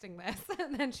like texting this,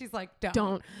 and then she's like,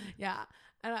 Don't. Yeah,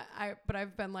 and but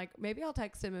I've been like, maybe I'll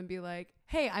text him and be like,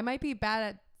 hey, I might be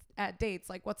bad at dates.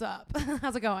 Like, what's up?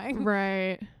 How's it going?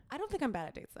 Right. I don't think I'm bad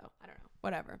at dates though. I don't know.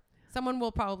 Whatever. Someone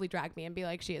will probably drag me and be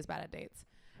like, she is bad at dates.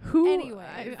 Who?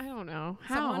 Anyways, I don't know.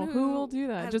 How? Someone Who will do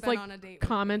that? has Just been like on a date with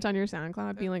comment me. on your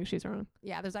SoundCloud being like, she's wrong.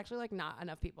 Yeah, there's actually like not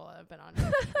enough people that have been on dates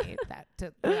with me for that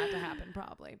to happen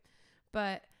probably.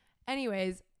 But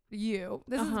anyways,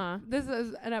 this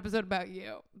is an episode about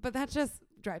you, but that just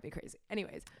drives me crazy.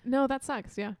 Anyways, No, that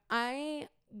sucks. Yeah.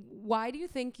 why do you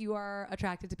think you are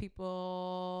attracted to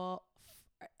people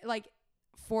like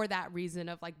for that reason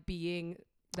of like being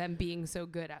so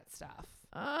good at stuff?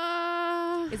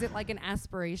 Is it like an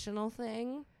aspirational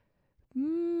thing?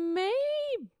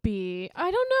 Maybe.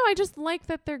 I don't know. I just like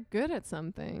that they're good at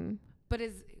something. But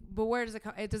where does it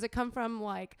come? Does it come from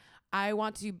like, I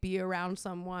want to be around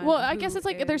someone? Well, I guess it's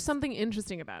like there's something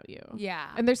interesting about you. Yeah.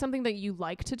 And there's something that you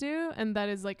like to do, and that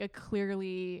is like a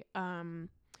clearly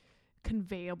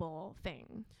conveyable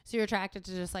thing. So you're attracted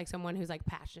to just like someone who's like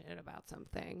passionate about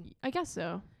something. I guess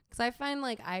so. Because I find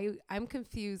like I'm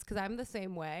confused because I'm the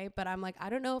same way, but I'm like, I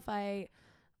don't know if I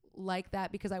like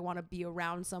that because I want to be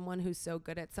around someone who's so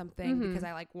good at something because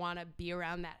I like want to be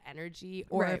around that energy,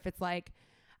 or if it's like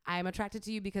I'm attracted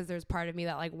to you because there's part of me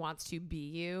that like wants to be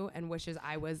you and wishes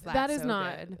I was that. That is so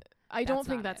not. good. I don't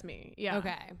think not that's it. me. Yeah.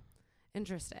 Okay.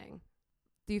 Interesting.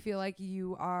 Do you feel like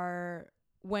you are,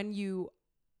 when you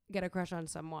get a crush on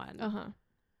someone,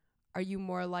 are you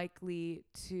more likely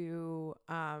to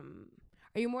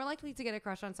get a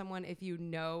crush on someone if you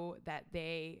know that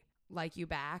they like you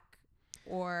back,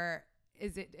 or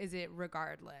is it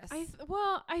regardless?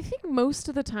 I think most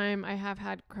of the time I have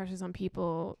had crushes on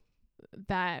people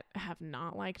that have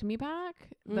not liked me back.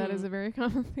 That is a very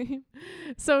common theme.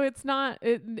 So it's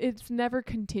never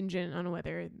contingent on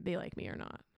whether they like me or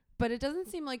not. But it doesn't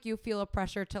seem like you feel a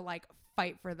pressure to like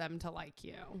fight for them to like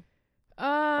you.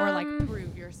 or like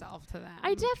prove yourself to them?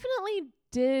 I definitely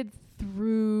did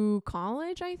through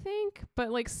college, I think,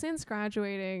 but like since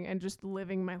graduating and just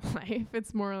living my life,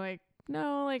 it's more like,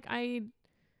 no, like I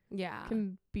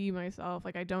can be myself.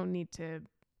 Like I don't need to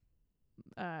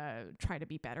try to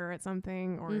be better at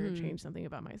something or change something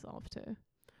about myself to.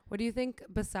 What do you think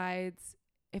besides,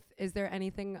 is there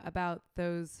anything about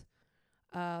those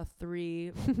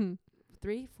 3,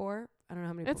 4? I don't know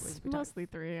how many. It's mostly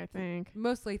 3, I think.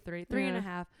 Mostly 3 and a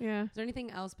half. Yeah. Is there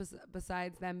anything else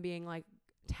besides them being like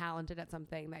talented at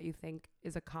something that you think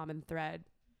is a common thread?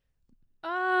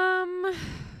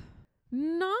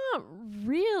 Not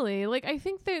really. Like I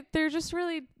think that they're just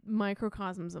really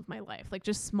microcosms of my life, like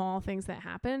just small things that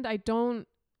happened.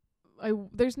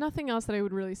 There's nothing else that I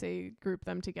would really say group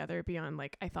them together beyond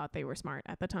like I thought they were smart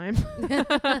at the time.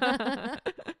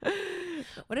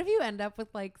 What if you end up with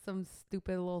like some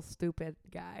stupid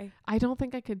guy? I don't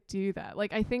think I could do that.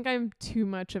 Like I think I'm too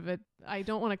much of I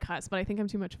don't want to cuss, but I think I'm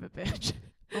too much of a bitch.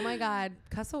 Oh my God,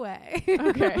 cuss away.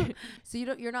 Okay. So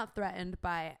you're not threatened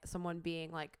by someone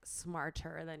being like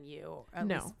smarter than you, at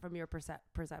least from your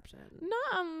perception.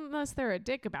 Not unless they're a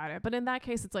dick about it, but in that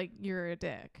case it's like you're a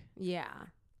dick. Yeah.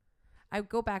 I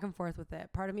go back and forth with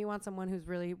it. Part of me wants someone who's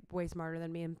really way smarter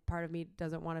than me, and part of me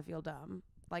doesn't want to feel dumb,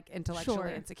 like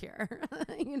intellectually insecure,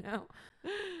 you know?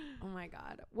 Oh my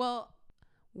God. Well,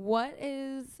 what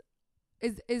is a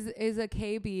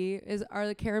KB? Are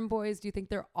the Karen boys, do you think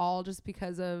they're all just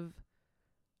because of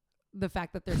the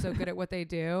fact that they're so good at what they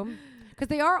do? Because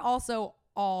they are also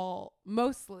all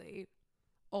mostly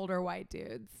older white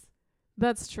dudes.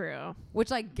 That's true.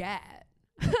 Which I get.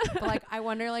 But like I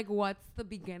wonder like what's the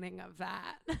beginning of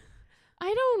that?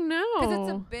 I don't know. Because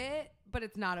it's a bit, but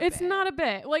it's not a bit. It's not a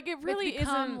bit. Like it really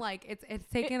isn't. Like it's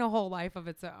taken a whole life of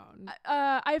its own.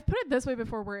 I've put it this way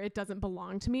before, where it doesn't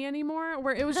belong to me anymore.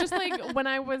 Where it was just like when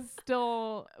I was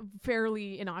still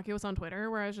fairly innocuous on Twitter,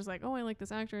 where I was just like, oh, I like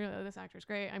this actor. This actor's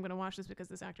great. I'm gonna watch this because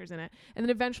this actor's in it. And then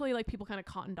eventually, like people kind of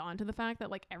cottoned on to the fact that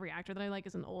like every actor that I like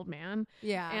is an old man.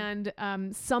 Yeah.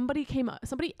 And somebody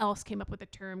else came up with the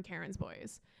term Karen's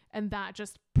boys, and that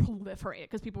just proliferated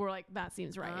because people were like, that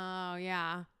seems right. Oh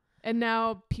yeah. And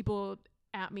now people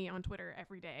at me on Twitter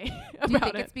every day about Do you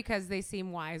think it's because they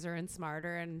seem wiser and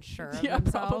smarter and sure of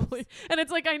themselves? Probably. And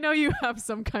it's like, I know you have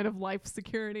some kind of life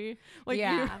security. Like,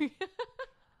 yeah.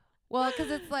 Well, because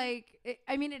it's like,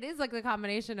 it is like the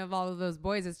combination of all of those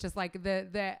boys. It's just like this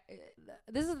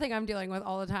is the thing I'm dealing with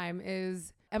all the time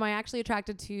is, am I actually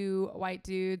attracted to white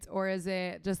dudes, or is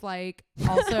it just like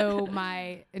also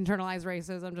my internalized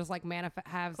racism just like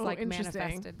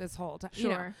manifested this whole time?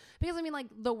 Sure. You know? Because like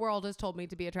the world has told me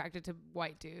to be attracted to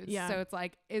white dudes. Yeah. So it's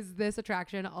like, is this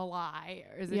attraction a lie?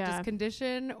 Or is it just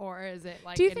condition, or is it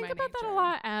like, do you think about that a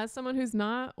lot as someone who's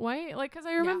not white? Like, cause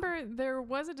I remember there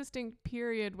was a distinct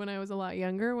period when I was a lot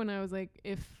younger, when I was like,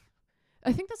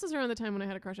 I think this was around the time when I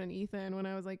had a crush on Ethan, when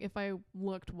I was like, if I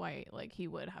looked white, like he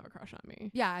would have a crush on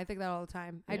me. Yeah, I think that all the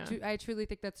time. Yeah. I truly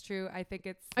think that's true. I think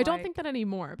it's I don't think that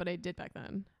anymore, but I did back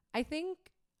then. I think,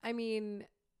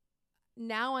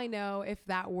 now I know if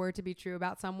that were to be true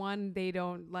about someone, they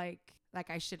don't like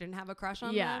I shouldn't have a crush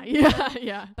on them.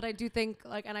 Yeah. But I do think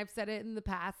like, and I've said it in the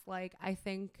past, like I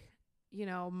think,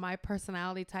 my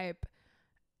personality type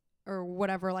or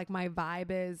whatever, like my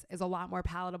vibe is a lot more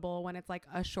palatable when it's like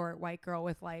a short white girl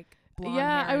with like blonde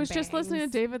hair I was and just listening to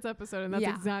David's episode, and that's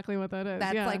exactly what that is.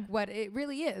 That's like what it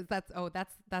really is. That's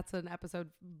an episode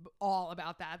all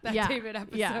about that David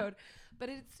episode. Yeah. But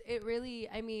it really,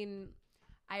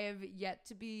 I have yet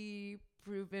to be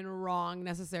proven wrong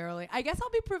necessarily. I guess I'll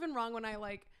be proven wrong when I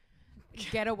like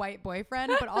get a white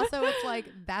boyfriend, but also it's like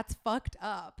that's fucked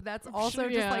up. That's also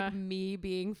just like me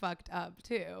being fucked up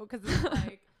too, because it's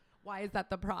like, why is that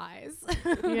the prize?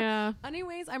 Yeah.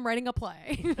 Anyways, I'm writing a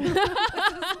play. This is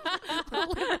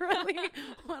literally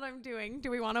what I'm doing.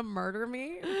 Do we want to murder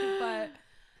me? But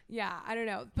yeah, I don't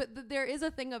know. But there is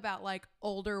a thing about like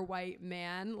older white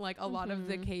man, like a lot of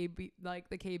the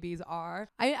KBs are.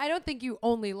 I don't think you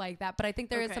only like that, but I think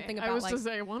there is something about I was like. to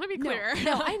say, I want to be clear.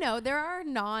 No, I know there are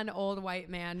non-old white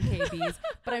man KBs,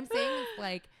 but I'm saying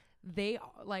like they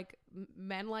like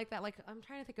men like that. Like I'm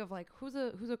trying to think of like who's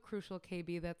a crucial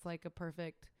KB that's like a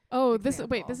perfect. Oh, this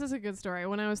is a good story.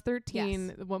 When I was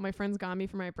 13, what my friends got me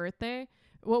for my birthday.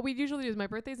 What we usually do is my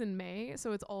birthday's in May,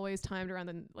 so it's always timed around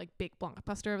the like big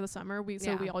blockbuster of the summer. We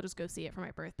all just go see it for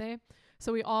my birthday.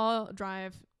 So we all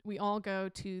drive we all go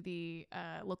to the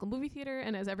local movie theater,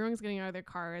 and as everyone's getting out of their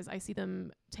cars, I see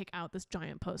them take out this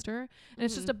giant poster, and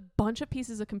it's just a bunch of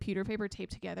pieces of computer paper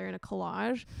taped together in a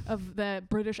collage of the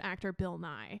British actor Bill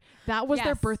Nye. That was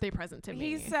their birthday present to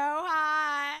me. He's so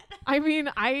hot. I mean,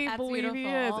 I That's believe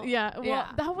beautiful. he is. Yeah. Well,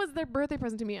 that was their birthday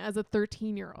present to me as a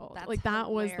 13-year-old. Like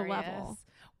that was the level.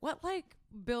 What like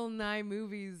Bill Nye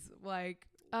movies like?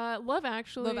 Love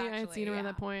Actually, I had seen him at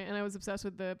that point, and I was obsessed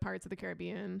with the Pirates of the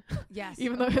Caribbean. Yes,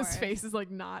 even though his face is like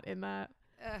not in that.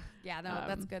 Yeah, no,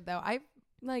 that's good though. I've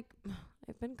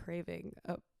been craving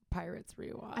a Pirates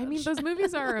rewatch. I mean, those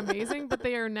movies are amazing, but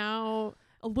they are now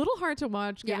a little hard to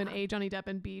watch given A, Johnny Depp,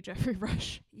 and B, Jeffrey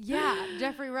Rush. Yeah,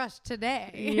 Jeffrey Rush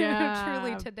today. Yeah,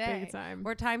 truly today. Big time.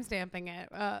 We're timestamping it.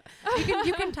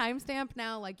 You can timestamp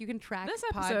now. Like you can track. This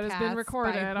episode has been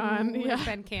recorded on. It's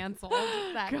been canceled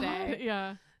that day.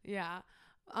 Yeah. Yeah.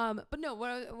 But no, what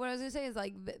I was gonna say is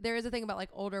like there is a thing about like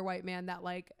older white man that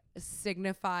like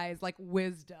signifies like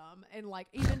wisdom and like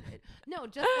even no,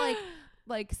 just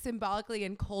like symbolically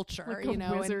in culture, like you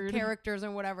know, wizard. and characters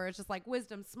and whatever. It's just like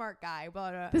wisdom, smart guy.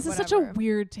 But this is whatever. such a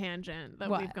weird tangent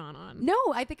that we've gone on. No,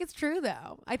 I think it's true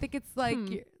though. I think it's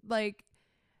like like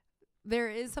there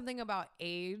is something about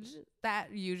age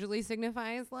that usually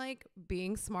signifies like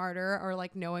being smarter or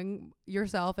like knowing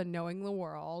yourself and knowing the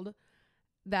world.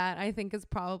 That I think is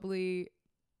probably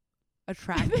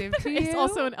attractive to you. It's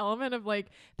also an element of like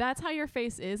that's how your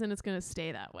face is and it's gonna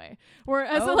stay that way.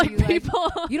 Whereas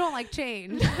people you don't like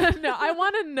change. No, I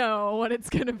want to know what it's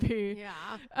gonna be.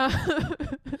 Yeah.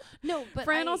 No, but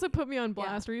Fran also put me on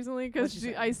blast recently because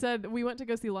I said we went to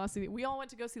go see Lost City. We all went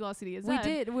to go see Lost City. We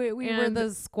did. We were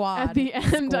the squad. At the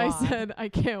end, I said I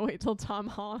can't wait till Tom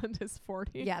Holland is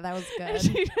 40. Yeah, that was good. And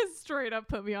she just straight up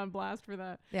put me on blast for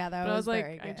that. Yeah, that was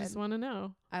very like, good. I just want to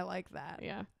know. I like that.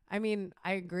 Yeah. I mean,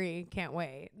 I agree. Can't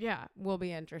wait. Yeah. Will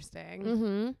be interesting.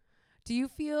 Mm-hmm. Do you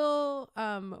feel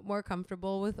more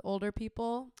comfortable with older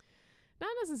people?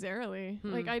 Not necessarily.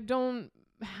 Like I don't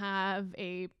have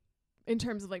in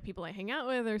terms of like people I hang out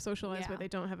with or socialize with, I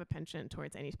don't have a penchant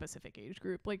towards any specific age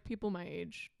group. Like people my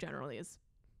age generally is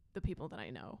the people that I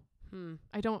know.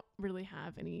 I don't really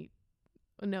have any.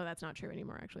 No, that's not true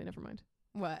anymore. Actually, never mind.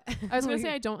 What? I was going to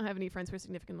say I don't have any friends who are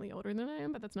significantly older than I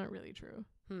am, but that's not really true.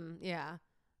 Yeah.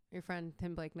 Your friend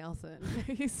Tim Blake Nelson.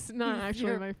 He's not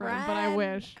actually my friend, but I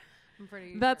wish.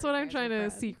 That's what I'm trying to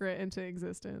secret into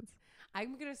existence.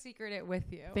 I'm going to secret it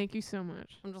with you. Thank you so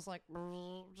much. I'm just like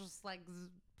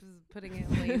putting it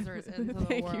lasers into the world.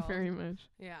 Thank you very much.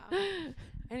 Yeah.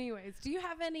 Anyways, do you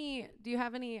have any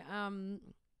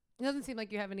it doesn't seem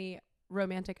like you have any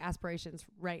romantic aspirations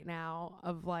right now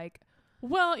of like.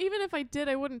 Well, even if I did,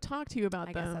 I wouldn't talk to you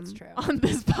about them. I guess that's true. On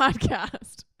this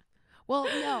podcast. Well,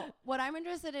 no. What I'm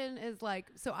interested in is like,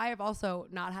 so I have also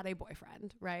not had a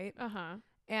boyfriend, right? Uh-huh.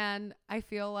 And I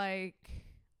feel like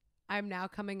I'm now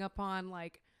coming up on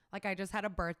like I just had a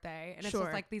birthday and it's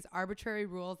just like these arbitrary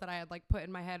rules that I had like put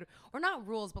in my head, or not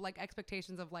rules, but like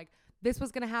expectations of like this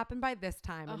was going to happen by this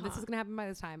time and this is going to happen by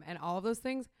this time. And all of those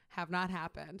things have not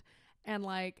happened. And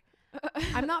like,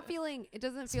 I'm not feeling, it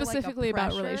doesn't feel specifically like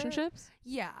about relationships.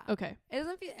 Yeah. Okay. It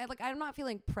doesn't feel like I'm not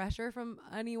feeling pressure from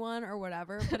anyone or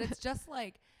whatever, but it's just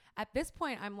like at this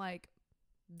point I'm like,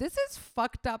 this is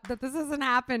fucked up that this hasn't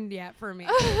happened yet for me.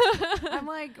 I'm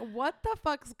like, what the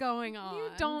fuck's going on? You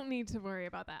don't need to worry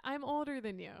about that. I'm older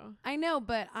than you. I know,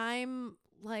 but I'm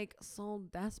like so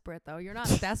desperate though. You're not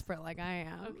desperate like I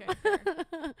am.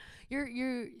 Okay. Do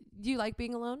you like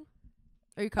being alone?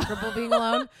 Are you comfortable being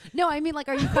alone? No, I mean like,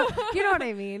 are you, you know what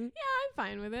I mean? Yeah, I'm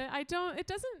fine with it.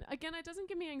 It doesn't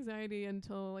give me anxiety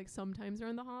until like sometimes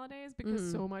around the holidays because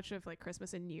so much of like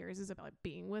Christmas and New Year's is about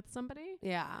being with somebody.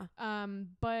 Yeah.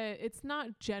 But it's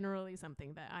not generally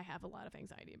something that I have a lot of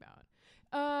anxiety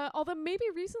about. Although maybe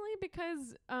recently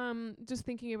because, just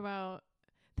thinking about,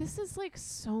 this is like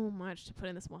so much to put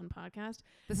in this one podcast.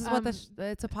 This is what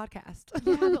it's a podcast.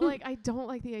 Yeah, but like I don't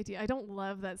like the idea. I don't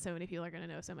love that so many people are going to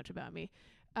know so much about me.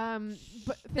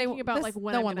 But thinking about like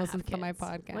when no I'm one gonna listens have kids, to my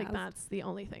podcast. like that's the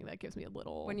only thing that gives me a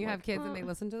little. When you have kids and they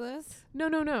listen to this?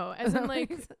 No. As in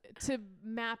like to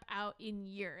map out in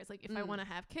years. Like if I want to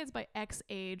have kids by X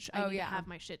age, I need to have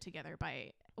my shit together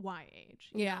by Y age.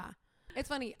 Yeah. It's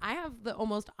funny. I have the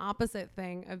almost opposite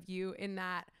thing of you in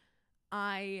that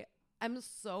I'm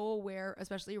so aware,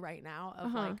 especially right now,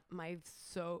 of like my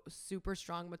so super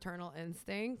strong maternal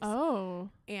instincts. Oh.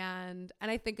 And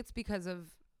I think it's because of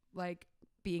like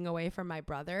being away from my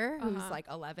brother who's like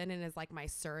 11 and is like my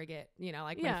surrogate, you know,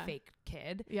 like my fake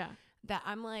kid. Yeah. That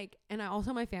I'm like, and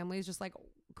my family is just like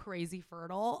crazy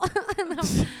fertile.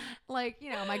 And like,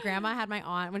 you know, my grandma had my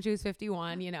aunt when she was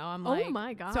 51, you know, I'm like, oh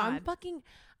my God. So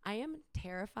I am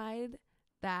terrified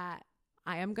that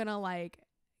I am gonna like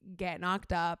get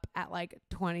knocked up at like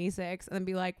 26 and then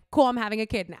be like, cool, I'm having a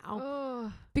kid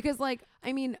now. Because like,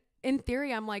 I mean, in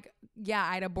theory, I'm like, yeah,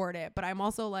 I'd abort it, but I'm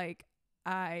also like,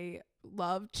 I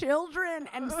love children,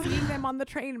 and seeing them on the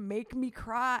train make me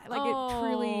cry. Like it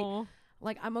truly,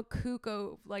 like I'm a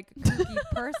kooky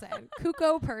person.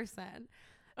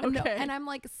 Okay. No, and I'm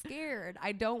like scared.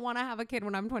 I don't want to have a kid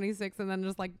when I'm 26 and then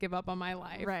just like give up on my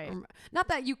life. Right. Not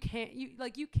that you can't,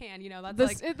 you can,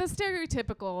 that's the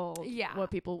stereotypical, what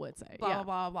people would say. Blah,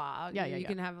 blah, blah. Yeah, you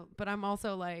can have, but I'm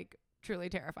also like truly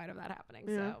terrified of that happening.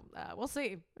 Yeah. So we'll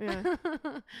see. Yeah.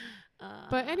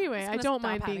 But anyway, I don't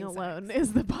mind being alone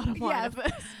is the bottom line of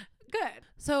this. Good.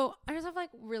 So I just have like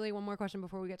really one more question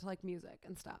before we get to like music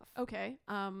and stuff. Okay.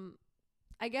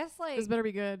 I guess like this better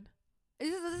be good.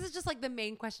 This is just like the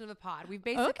main question of the pod. We've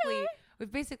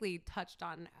basically touched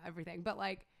on everything, but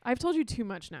like I've told you too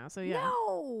much now, so yeah.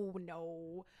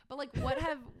 No. But like, what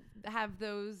have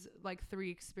those like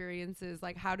 3 experiences,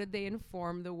 like how did they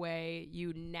inform the way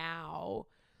you now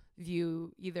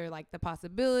view either like the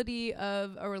possibility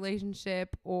of a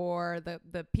relationship or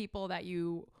the people that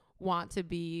you want to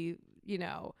be,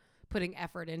 putting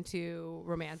effort into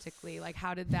romantically? Like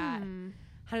how did that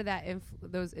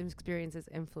those experiences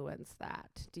influence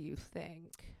that, do you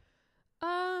think?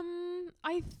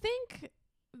 I think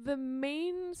the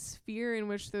main sphere in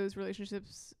which those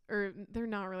relationships, or they're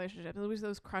not relationships, in which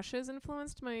those crushes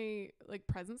influenced my like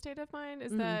present state of mind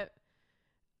is that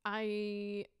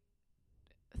I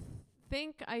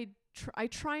think I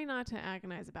try not to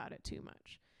agonize about it too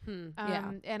much.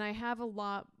 And I have a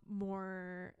lot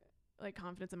more like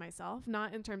confidence in myself,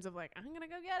 not in terms of like I'm gonna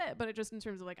go get it, but it just in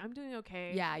terms of like I'm doing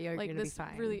okay. Yeah, you're like gonna this be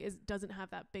fine. Really doesn't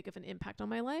have that big of an impact on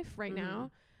my life right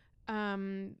now.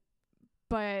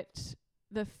 But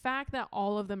the fact that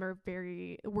all of them were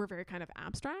very kind of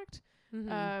abstract,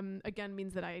 again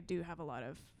means that I do have a lot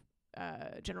of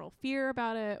general fear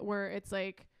about it, where it's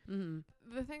like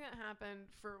the thing that happened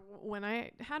for when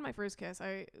I had my first kiss,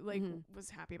 I like was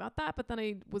happy about that, but then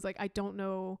I was like, I don't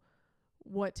know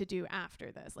what to do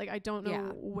after this. Like I don't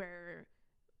know where,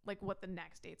 like what the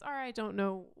next dates are. I don't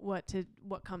know what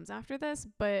comes after this,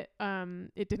 but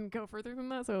it didn't go further than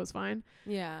that, so it was fine.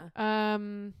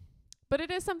 But it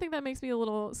is something that makes me a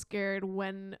little scared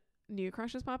when new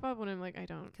crushes pop up, when I'm like, I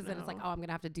don't, because then it's like, oh, I'm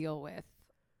gonna have to deal with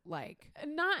like,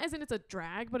 not as in it's a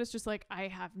drag, but it's just like I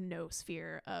have no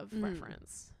sphere of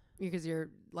reference, because you're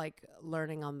like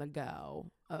learning on the go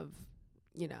of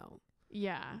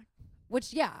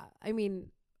which, I mean,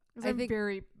 I think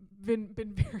been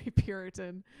very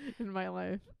Puritan in my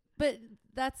life. But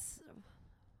that's,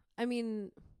 I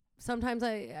mean, sometimes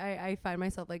I find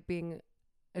myself like being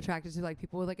attracted to like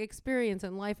people with like experience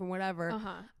in life and whatever,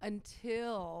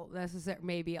 until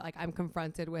maybe like I'm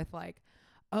confronted with like,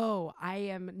 oh, I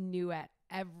am new at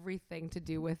everything to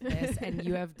do with this and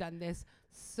you have done this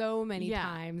so many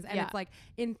times, and it's like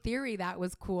in theory that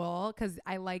was cool because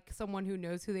I like someone who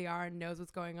knows who they are and knows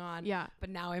what's going on, but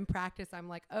now in practice I'm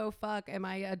like, oh fuck, am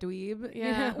I a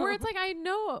dweeb? Where it's like I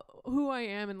know who I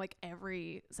am in like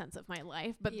every sense of my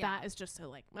life, but that is just so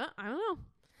like, I don't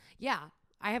know.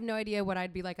 I have no idea what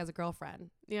I'd be like as a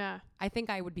girlfriend. I think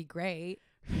I would be great.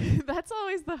 That's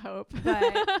always the hope. But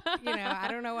I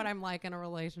don't know what I'm like in a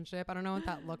relationship. I don't know what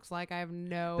that looks like. I have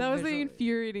no That was the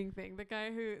infuriating thing. The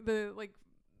guy who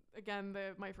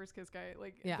my first kiss guy,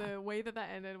 like the way that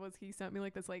ended was he sent me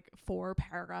like this like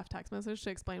 4-paragraph text message to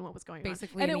explain what was going on.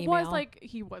 Basically, and it was like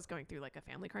he was going through like a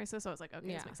family crisis, so I was like,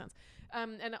 okay, this makes sense.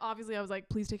 And obviously I was like,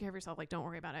 please take care of yourself, like don't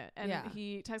worry about it. And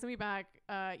he texted me back,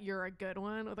 you're a good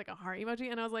one, with like a heart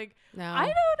emoji, and I was like, no, I don't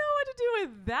know what to do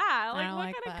with that. Like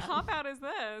what kind of cop out is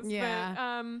this?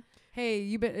 But, hey,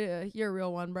 you're a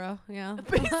real one, bro. Yeah.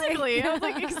 Basically. I was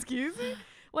like, excuse me?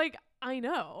 Like, I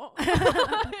know.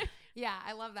 Yeah,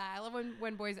 I love that. I love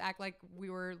when boys act like we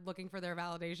were looking for their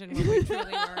validation when we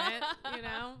truly weren't,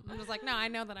 I'm just like, no, I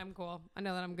know that I'm cool. I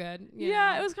know that I'm good. You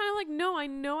know? It was kind of like, no, I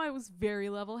know I was very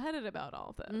level-headed about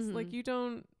all this. Like, you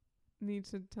don't need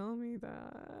to tell me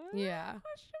that. Yeah.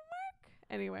 Question mark?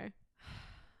 Anyway.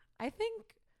 I think...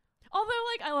 Although,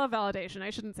 like, I love validation. I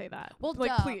shouldn't say that. Well,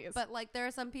 like, please. But, like, there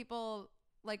are some people,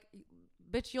 like...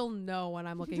 Bitch, you'll know when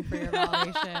I'm looking for your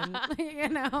validation.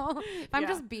 If I'm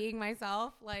just being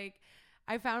myself, like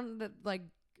I found that like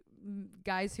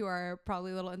guys who are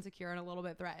probably a little insecure and a little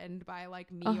bit threatened by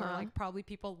like me or like probably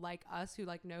people like us who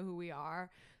like know who we are,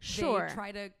 they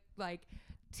try to like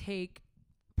take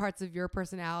parts of your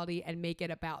personality and make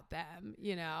it about them,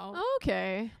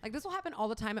 Okay. Like this will happen all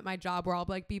the time at my job where I'll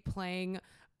like be playing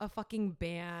a fucking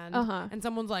band and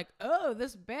someone's like, oh,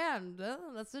 this band,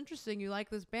 that's interesting, you like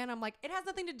this band. I'm like, it has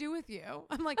nothing to do with you.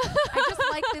 I'm like, I just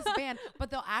like this band.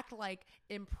 But they'll act like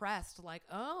impressed, like,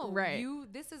 oh,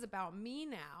 this is about me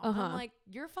now. I'm like,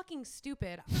 you're fucking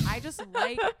stupid. I just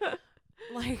like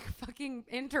fucking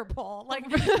Interpol, like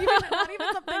not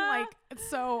even something like it's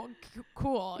so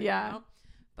cool, you know?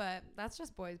 But that's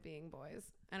just boys being boys.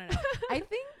 I don't know. I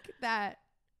think that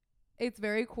it's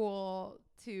very cool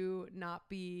to not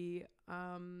be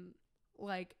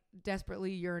like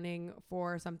desperately yearning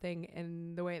for something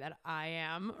in the way that I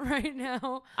am right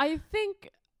now. I think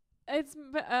it's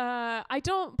I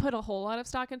don't put a whole lot of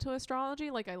stock into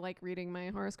astrology. Like, I like reading my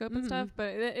horoscope and stuff, but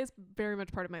it is very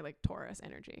much part of my like Taurus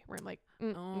energy, where I'm like,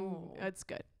 it's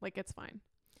good, like it's fine.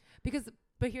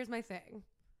 But here's my thing.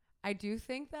 I do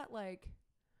think that like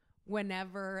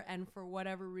whenever and for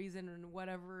whatever reason and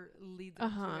whatever leads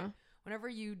up to it, whenever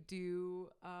you do,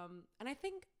 and I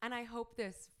think, and I hope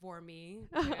this for me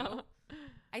too.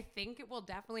 I think it will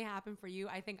definitely happen for you.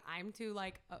 I think I'm too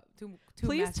like too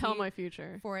please tell my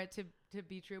future for it to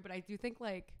be true. But I do think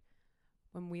like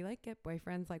when we like get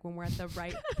boyfriends, like when we're at the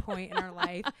right point in our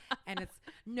life, and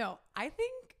I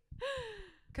think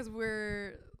because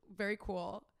we're very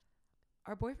cool,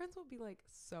 our boyfriends will be like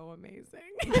so amazing.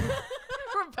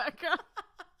 Rebecca.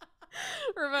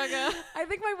 I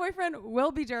think my boyfriend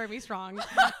will be Jeremy Strong.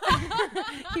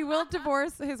 He will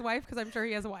divorce his wife because I'm sure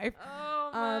he has a wife.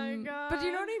 Oh my God. But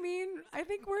you know what I mean? I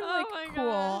think we're like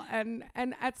cool. And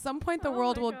at some point the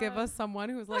world will give us someone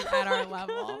who's like at our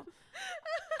level.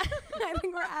 I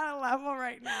think we're at a level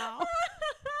right now.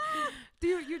 Do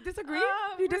you disagree?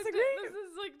 Do you disagree?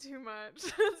 This is like too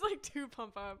much. It's like too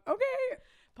pump up. Okay.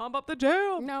 Pump up the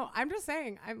jam. No, I'm just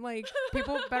saying. I'm like,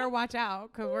 people better watch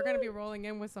out because we're going to be rolling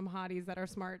in with some hotties that are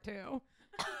smart too.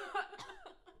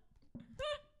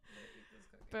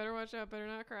 Better watch out. Better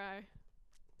not cry.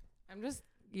 I'm just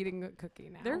eating a cookie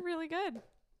now. They're really good.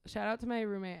 Shout out to my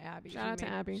roommate, Abby. Shout out to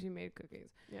Abby. She made cookies.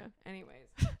 Yeah. Anyways.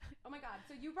 Oh my God.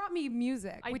 So you brought me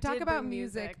music. We talk about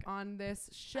music on this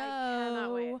show. I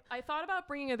cannot wait. I thought about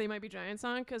bringing a They Might Be Giants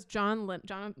song because John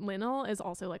Linnell is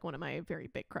also like one of my very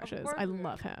big crushes. I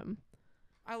love him.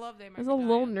 I love They Might Be Giants. He's a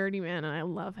little nerdy man and I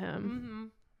love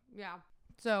him. Yeah.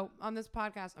 So on this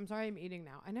podcast, I'm sorry I'm eating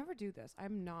now. I never do this.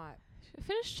 I'm not.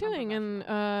 Finish chewing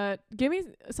and give me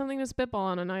something to spitball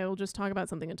on and I will just talk about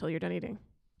something until you're done eating.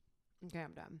 Okay,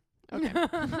 I'm done. Okay.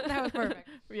 That was perfect.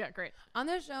 Yeah, great. On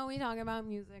this show, we talk about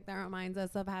music that reminds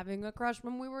us of having a crush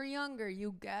when we were younger.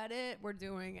 You get it? We're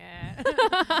doing it.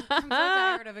 I'm so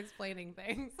tired of explaining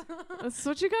things. That's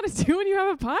what you got to do when you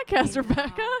have a podcast,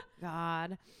 Rebecca.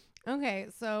 God. Okay,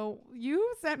 so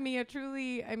you sent me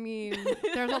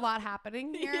there's a lot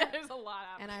happening here. Yeah, there's a lot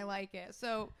happening. And I like it.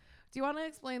 So do you want to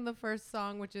explain the first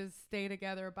song, which is Stay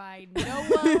Together by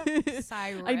Noah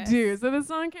Cyrus? I do. So this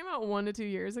song came out 1 to 2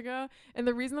 years ago. And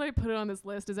the reason that I put it on this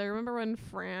list is I remember when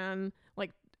Fran,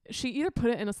 like, she either put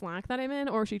it in a Slack that I'm in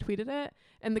or she tweeted it.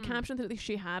 And the caption that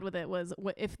she had with it was,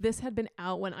 if this had been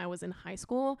out when I was in high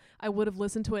school, I would have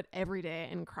listened to it every day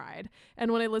and cried.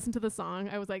 And when I listened to the song,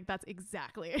 I was like, that's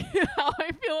exactly how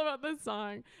I feel about this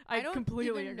song. I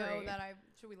completely agree. Know that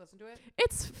should we listen to it?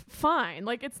 It's fine.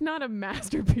 Like, it's not a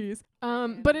masterpiece.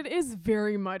 But it is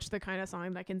very much the kind of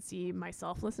song that I can see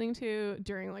myself listening to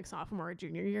during like sophomore or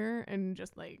junior year and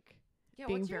just like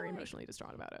being very emotionally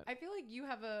distraught about it. I feel like you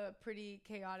have a pretty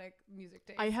chaotic music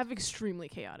taste. I have extremely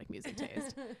chaotic music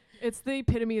taste. It's the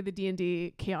epitome of the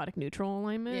D&D chaotic neutral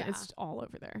alignment. Yeah. It's all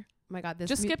over there. Oh my God.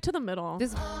 Just skip to the middle.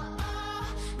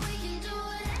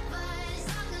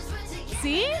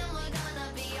 See?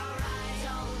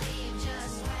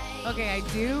 Okay, I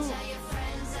do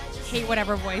hate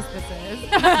whatever voice this is.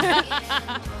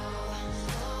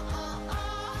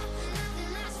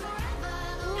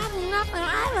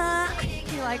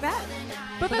 You like that?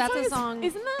 But that's a song.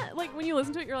 Isn't that like when you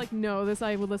listen to it, you're like, no,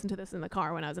 I would listen to this in the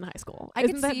car when I was in high school. I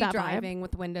could see that driving vibe?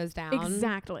 With windows down.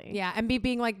 Exactly. Yeah, and me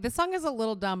being like, this song is a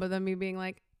little dumb, but then me being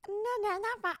like, no,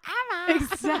 not forever.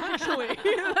 Exactly. That's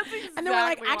exactly. And then we're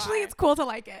like, actually, it's cool to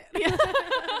like it. Yeah.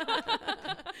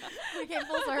 We came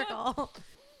full circle.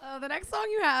 The next song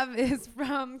you have is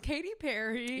from Katy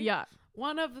Perry. Yeah.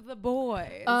 One of the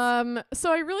Boys.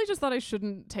 So I really just thought I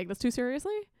shouldn't take this too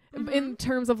seriously. In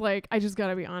terms of like, I just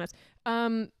gotta be honest.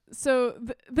 So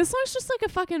this song's just like a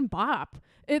fucking bop.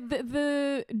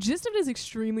 The gist of it is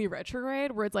extremely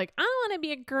retrograde, where it's like, I don't want to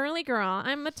be a girly girl,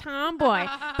 I'm a tomboy.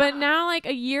 But now like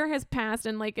a year has passed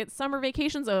and like it's summer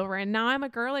vacation's over and now I'm a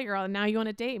girly girl and now you want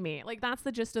to date me. Like that's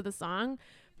the gist of the song.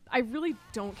 I really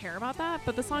don't care about that,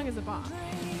 but the song is a bop.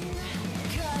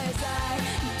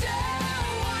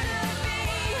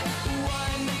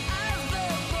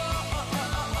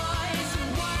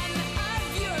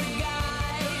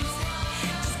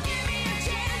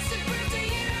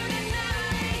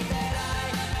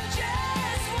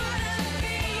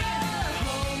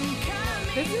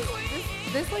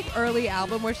 this like early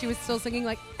album where she was still singing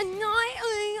like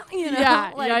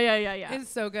yeah.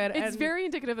 It's so good. It's very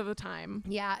indicative of the time.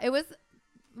 Yeah, it was.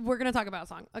 We're gonna talk about a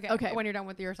song. Okay. When you're done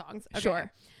with your songs. Okay.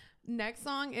 Sure. Next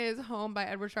song is "Home" by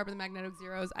Edward Sharpe and the Magnetic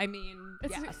Zeros. I mean,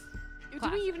 yes. Do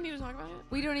we even need to talk about it?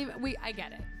 We don't even. I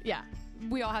get it. Yeah.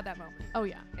 We all had that moment. Oh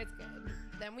yeah. It's good.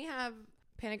 Then we have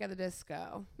Panic at the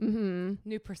Disco. Mm-hmm.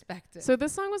 New Perspective. So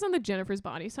this song was on the Jennifer's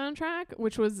Body soundtrack,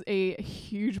 which was a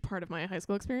huge part of my high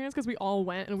school experience because we all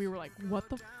went and we were like, what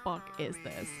the fuck is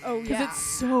this? Oh, yeah. Because it's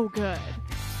so good.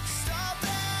 Stop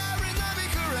there and let me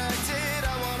correct it.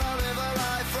 I wanna live a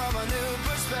life from a new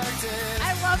perspective.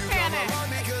 I love Panic.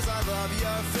 Because I love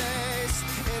your face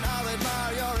and I'll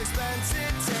admire your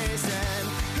expensive taste. And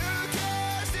who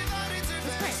cares if I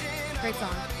intervention? Great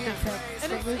song. Yeah. It's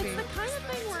And a it's movie. the kind of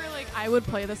thing where like I would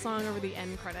play the song over the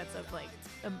end credits of like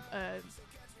a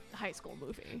high school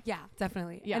movie. Yeah,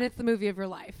 definitely. Yeah. And it's the movie of your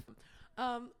life.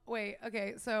 Wait,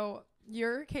 okay, so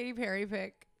your Katy Perry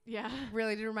pick Yeah.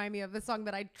 really did remind me of the song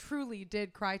that I truly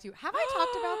did cry to. Have I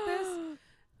talked about this?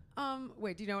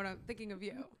 Wait, do you know what I'm thinking of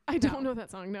you? I don't know that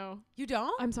song, no. You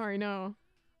don't? I'm sorry, no.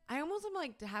 I almost am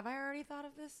like, have I already thought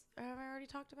of this? Have I already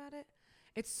talked about it?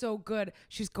 It's so good.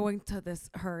 She's going to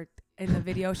in the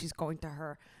video, she's going to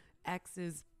her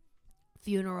ex's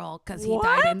funeral because he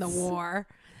died in the war.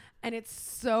 And it's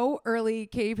so early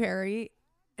Katy Perry,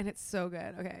 and it's so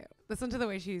good. Okay, listen to the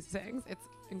way she sings. It's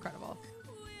incredible.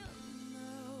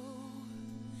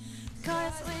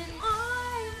 Cause when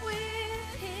I'm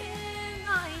with him,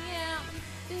 I am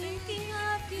thinking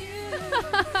of you.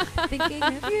 Thinking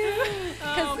of you.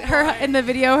 Oh, Because her in the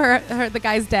video, the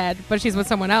guy's dead, but she's with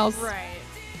someone else. Right.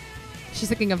 She's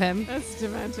thinking of him. That's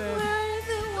demented. We're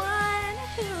the one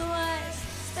who was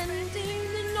spending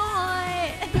the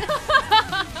night.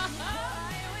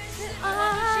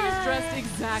 She's dressed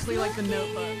exactly like the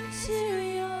Notebook. Into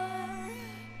your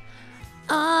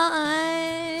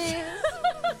eyes.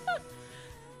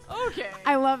 Okay.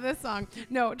 I love this song.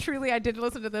 No, truly, I did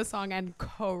listen to this song and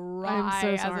cry I'm so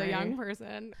as a sorry. young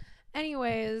person.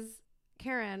 Anyways,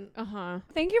 Karen, Uh-huh.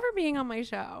 thank you for being on my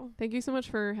show. Thank you so much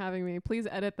for having me. Please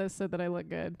edit this so that I look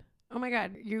good. Oh my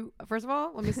God. First of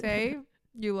all, let me say,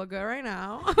 you look good right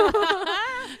now.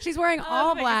 She's wearing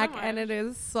all thank you so black much. and it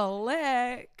is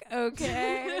slick.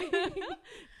 Okay.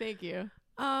 Thank you.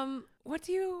 What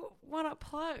do you want to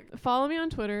plug? Follow me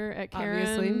on Twitter at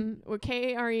Obviously. Karen,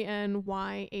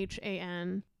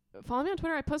 KarenYhan. Follow me on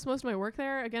Twitter. I post most of my work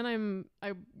there. Again,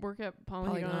 I work at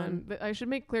Polygon. Polygon. But I should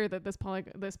make clear that this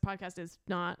podcast is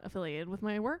not affiliated with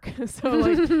my work. So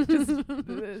like just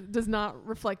does not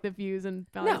reflect the views and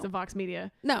values No. of Vox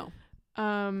Media. No,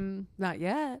 not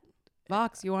yet.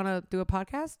 Vox, you want to do a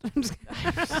podcast? I'm just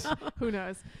kidding. Who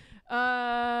knows?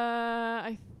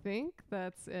 I think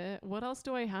that's it. What else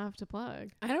do I have to plug?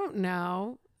 I don't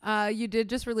know. You did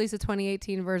just release a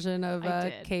 2018 version of I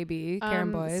did. KB,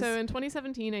 Karen Boys. So in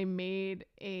 2017, I made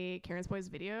a Karen's Boys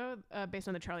video based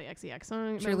on the Charlie XCX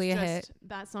song. Truly That was a just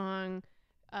that song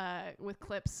with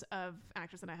clips of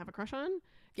actors that I have a crush on.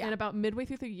 Yeah. And about midway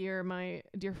through the year, my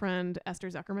dear friend Esther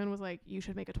Zuckerman was like, you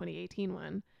should make a 2018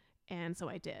 one. And so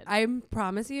I did. I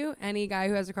promise you, any guy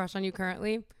who has a crush on you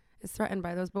currently is threatened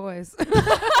by those boys.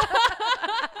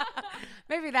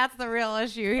 Maybe that's the real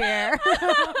issue here.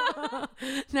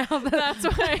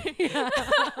 That's why. Yeah.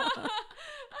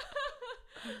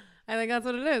 I think that's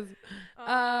what it is.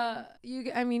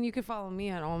 You could follow me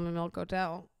at Almond Milk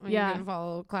Hotel. Yeah. You can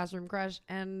follow Classroom Crush,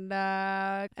 and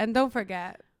don't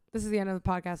forget, this is the end of the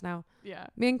podcast now. Yeah.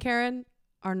 Me and Karen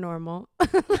are normal.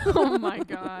 Oh my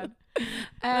God.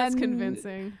 That's And-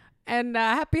 convincing. And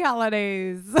happy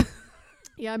holidays.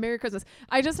 Yeah, Merry Christmas.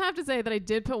 I just have to say that I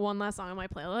did put one last song on my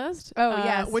playlist. Oh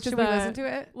yes, which should is we listen to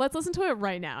it? Let's listen to it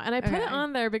right now. And I put Okay. it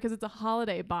on there because it's a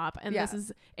holiday bop, and Yeah. this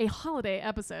is a holiday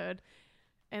episode,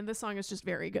 and this song is just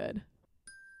very good.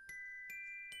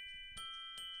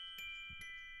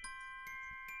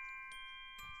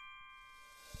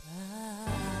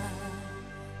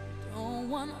 Don't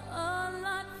want a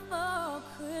lot for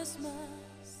Christmas.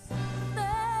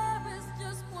 There is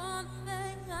just one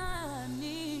thing I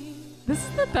need. This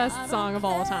is the best song of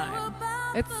all time.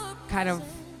 It's kind of.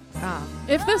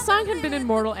 If this song had been in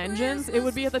Mortal Engines, it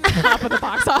would be at the top of the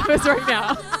box office right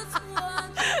now.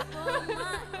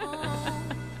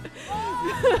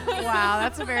 Wow,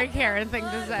 that's a very Karen thing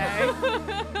to say.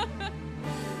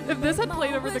 If this had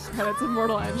played over the credits of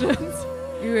Mortal Engines,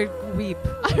 You would weep.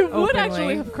 I would Openly.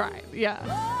 actually have cried. Yeah.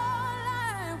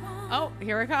 Oh,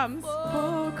 here it comes.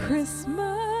 For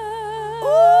Christmas.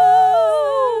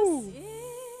 Ooh.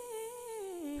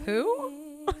 Who?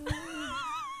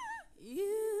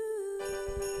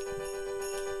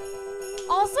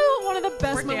 Also, one of the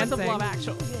best We're moments dancing. of Love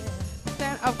Actually.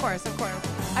 Of course.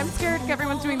 I'm scared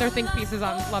everyone's doing their think pieces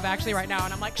on Love Actually right now,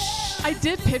 and I'm like, shh. I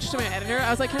did pitch to my editor. I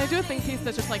was like, can I do a think piece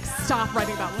that's just like, stop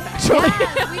writing about Love Actually?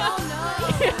 Yes, we all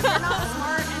know. You're not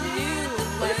smart and new.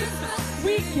 Like,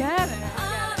 We get it.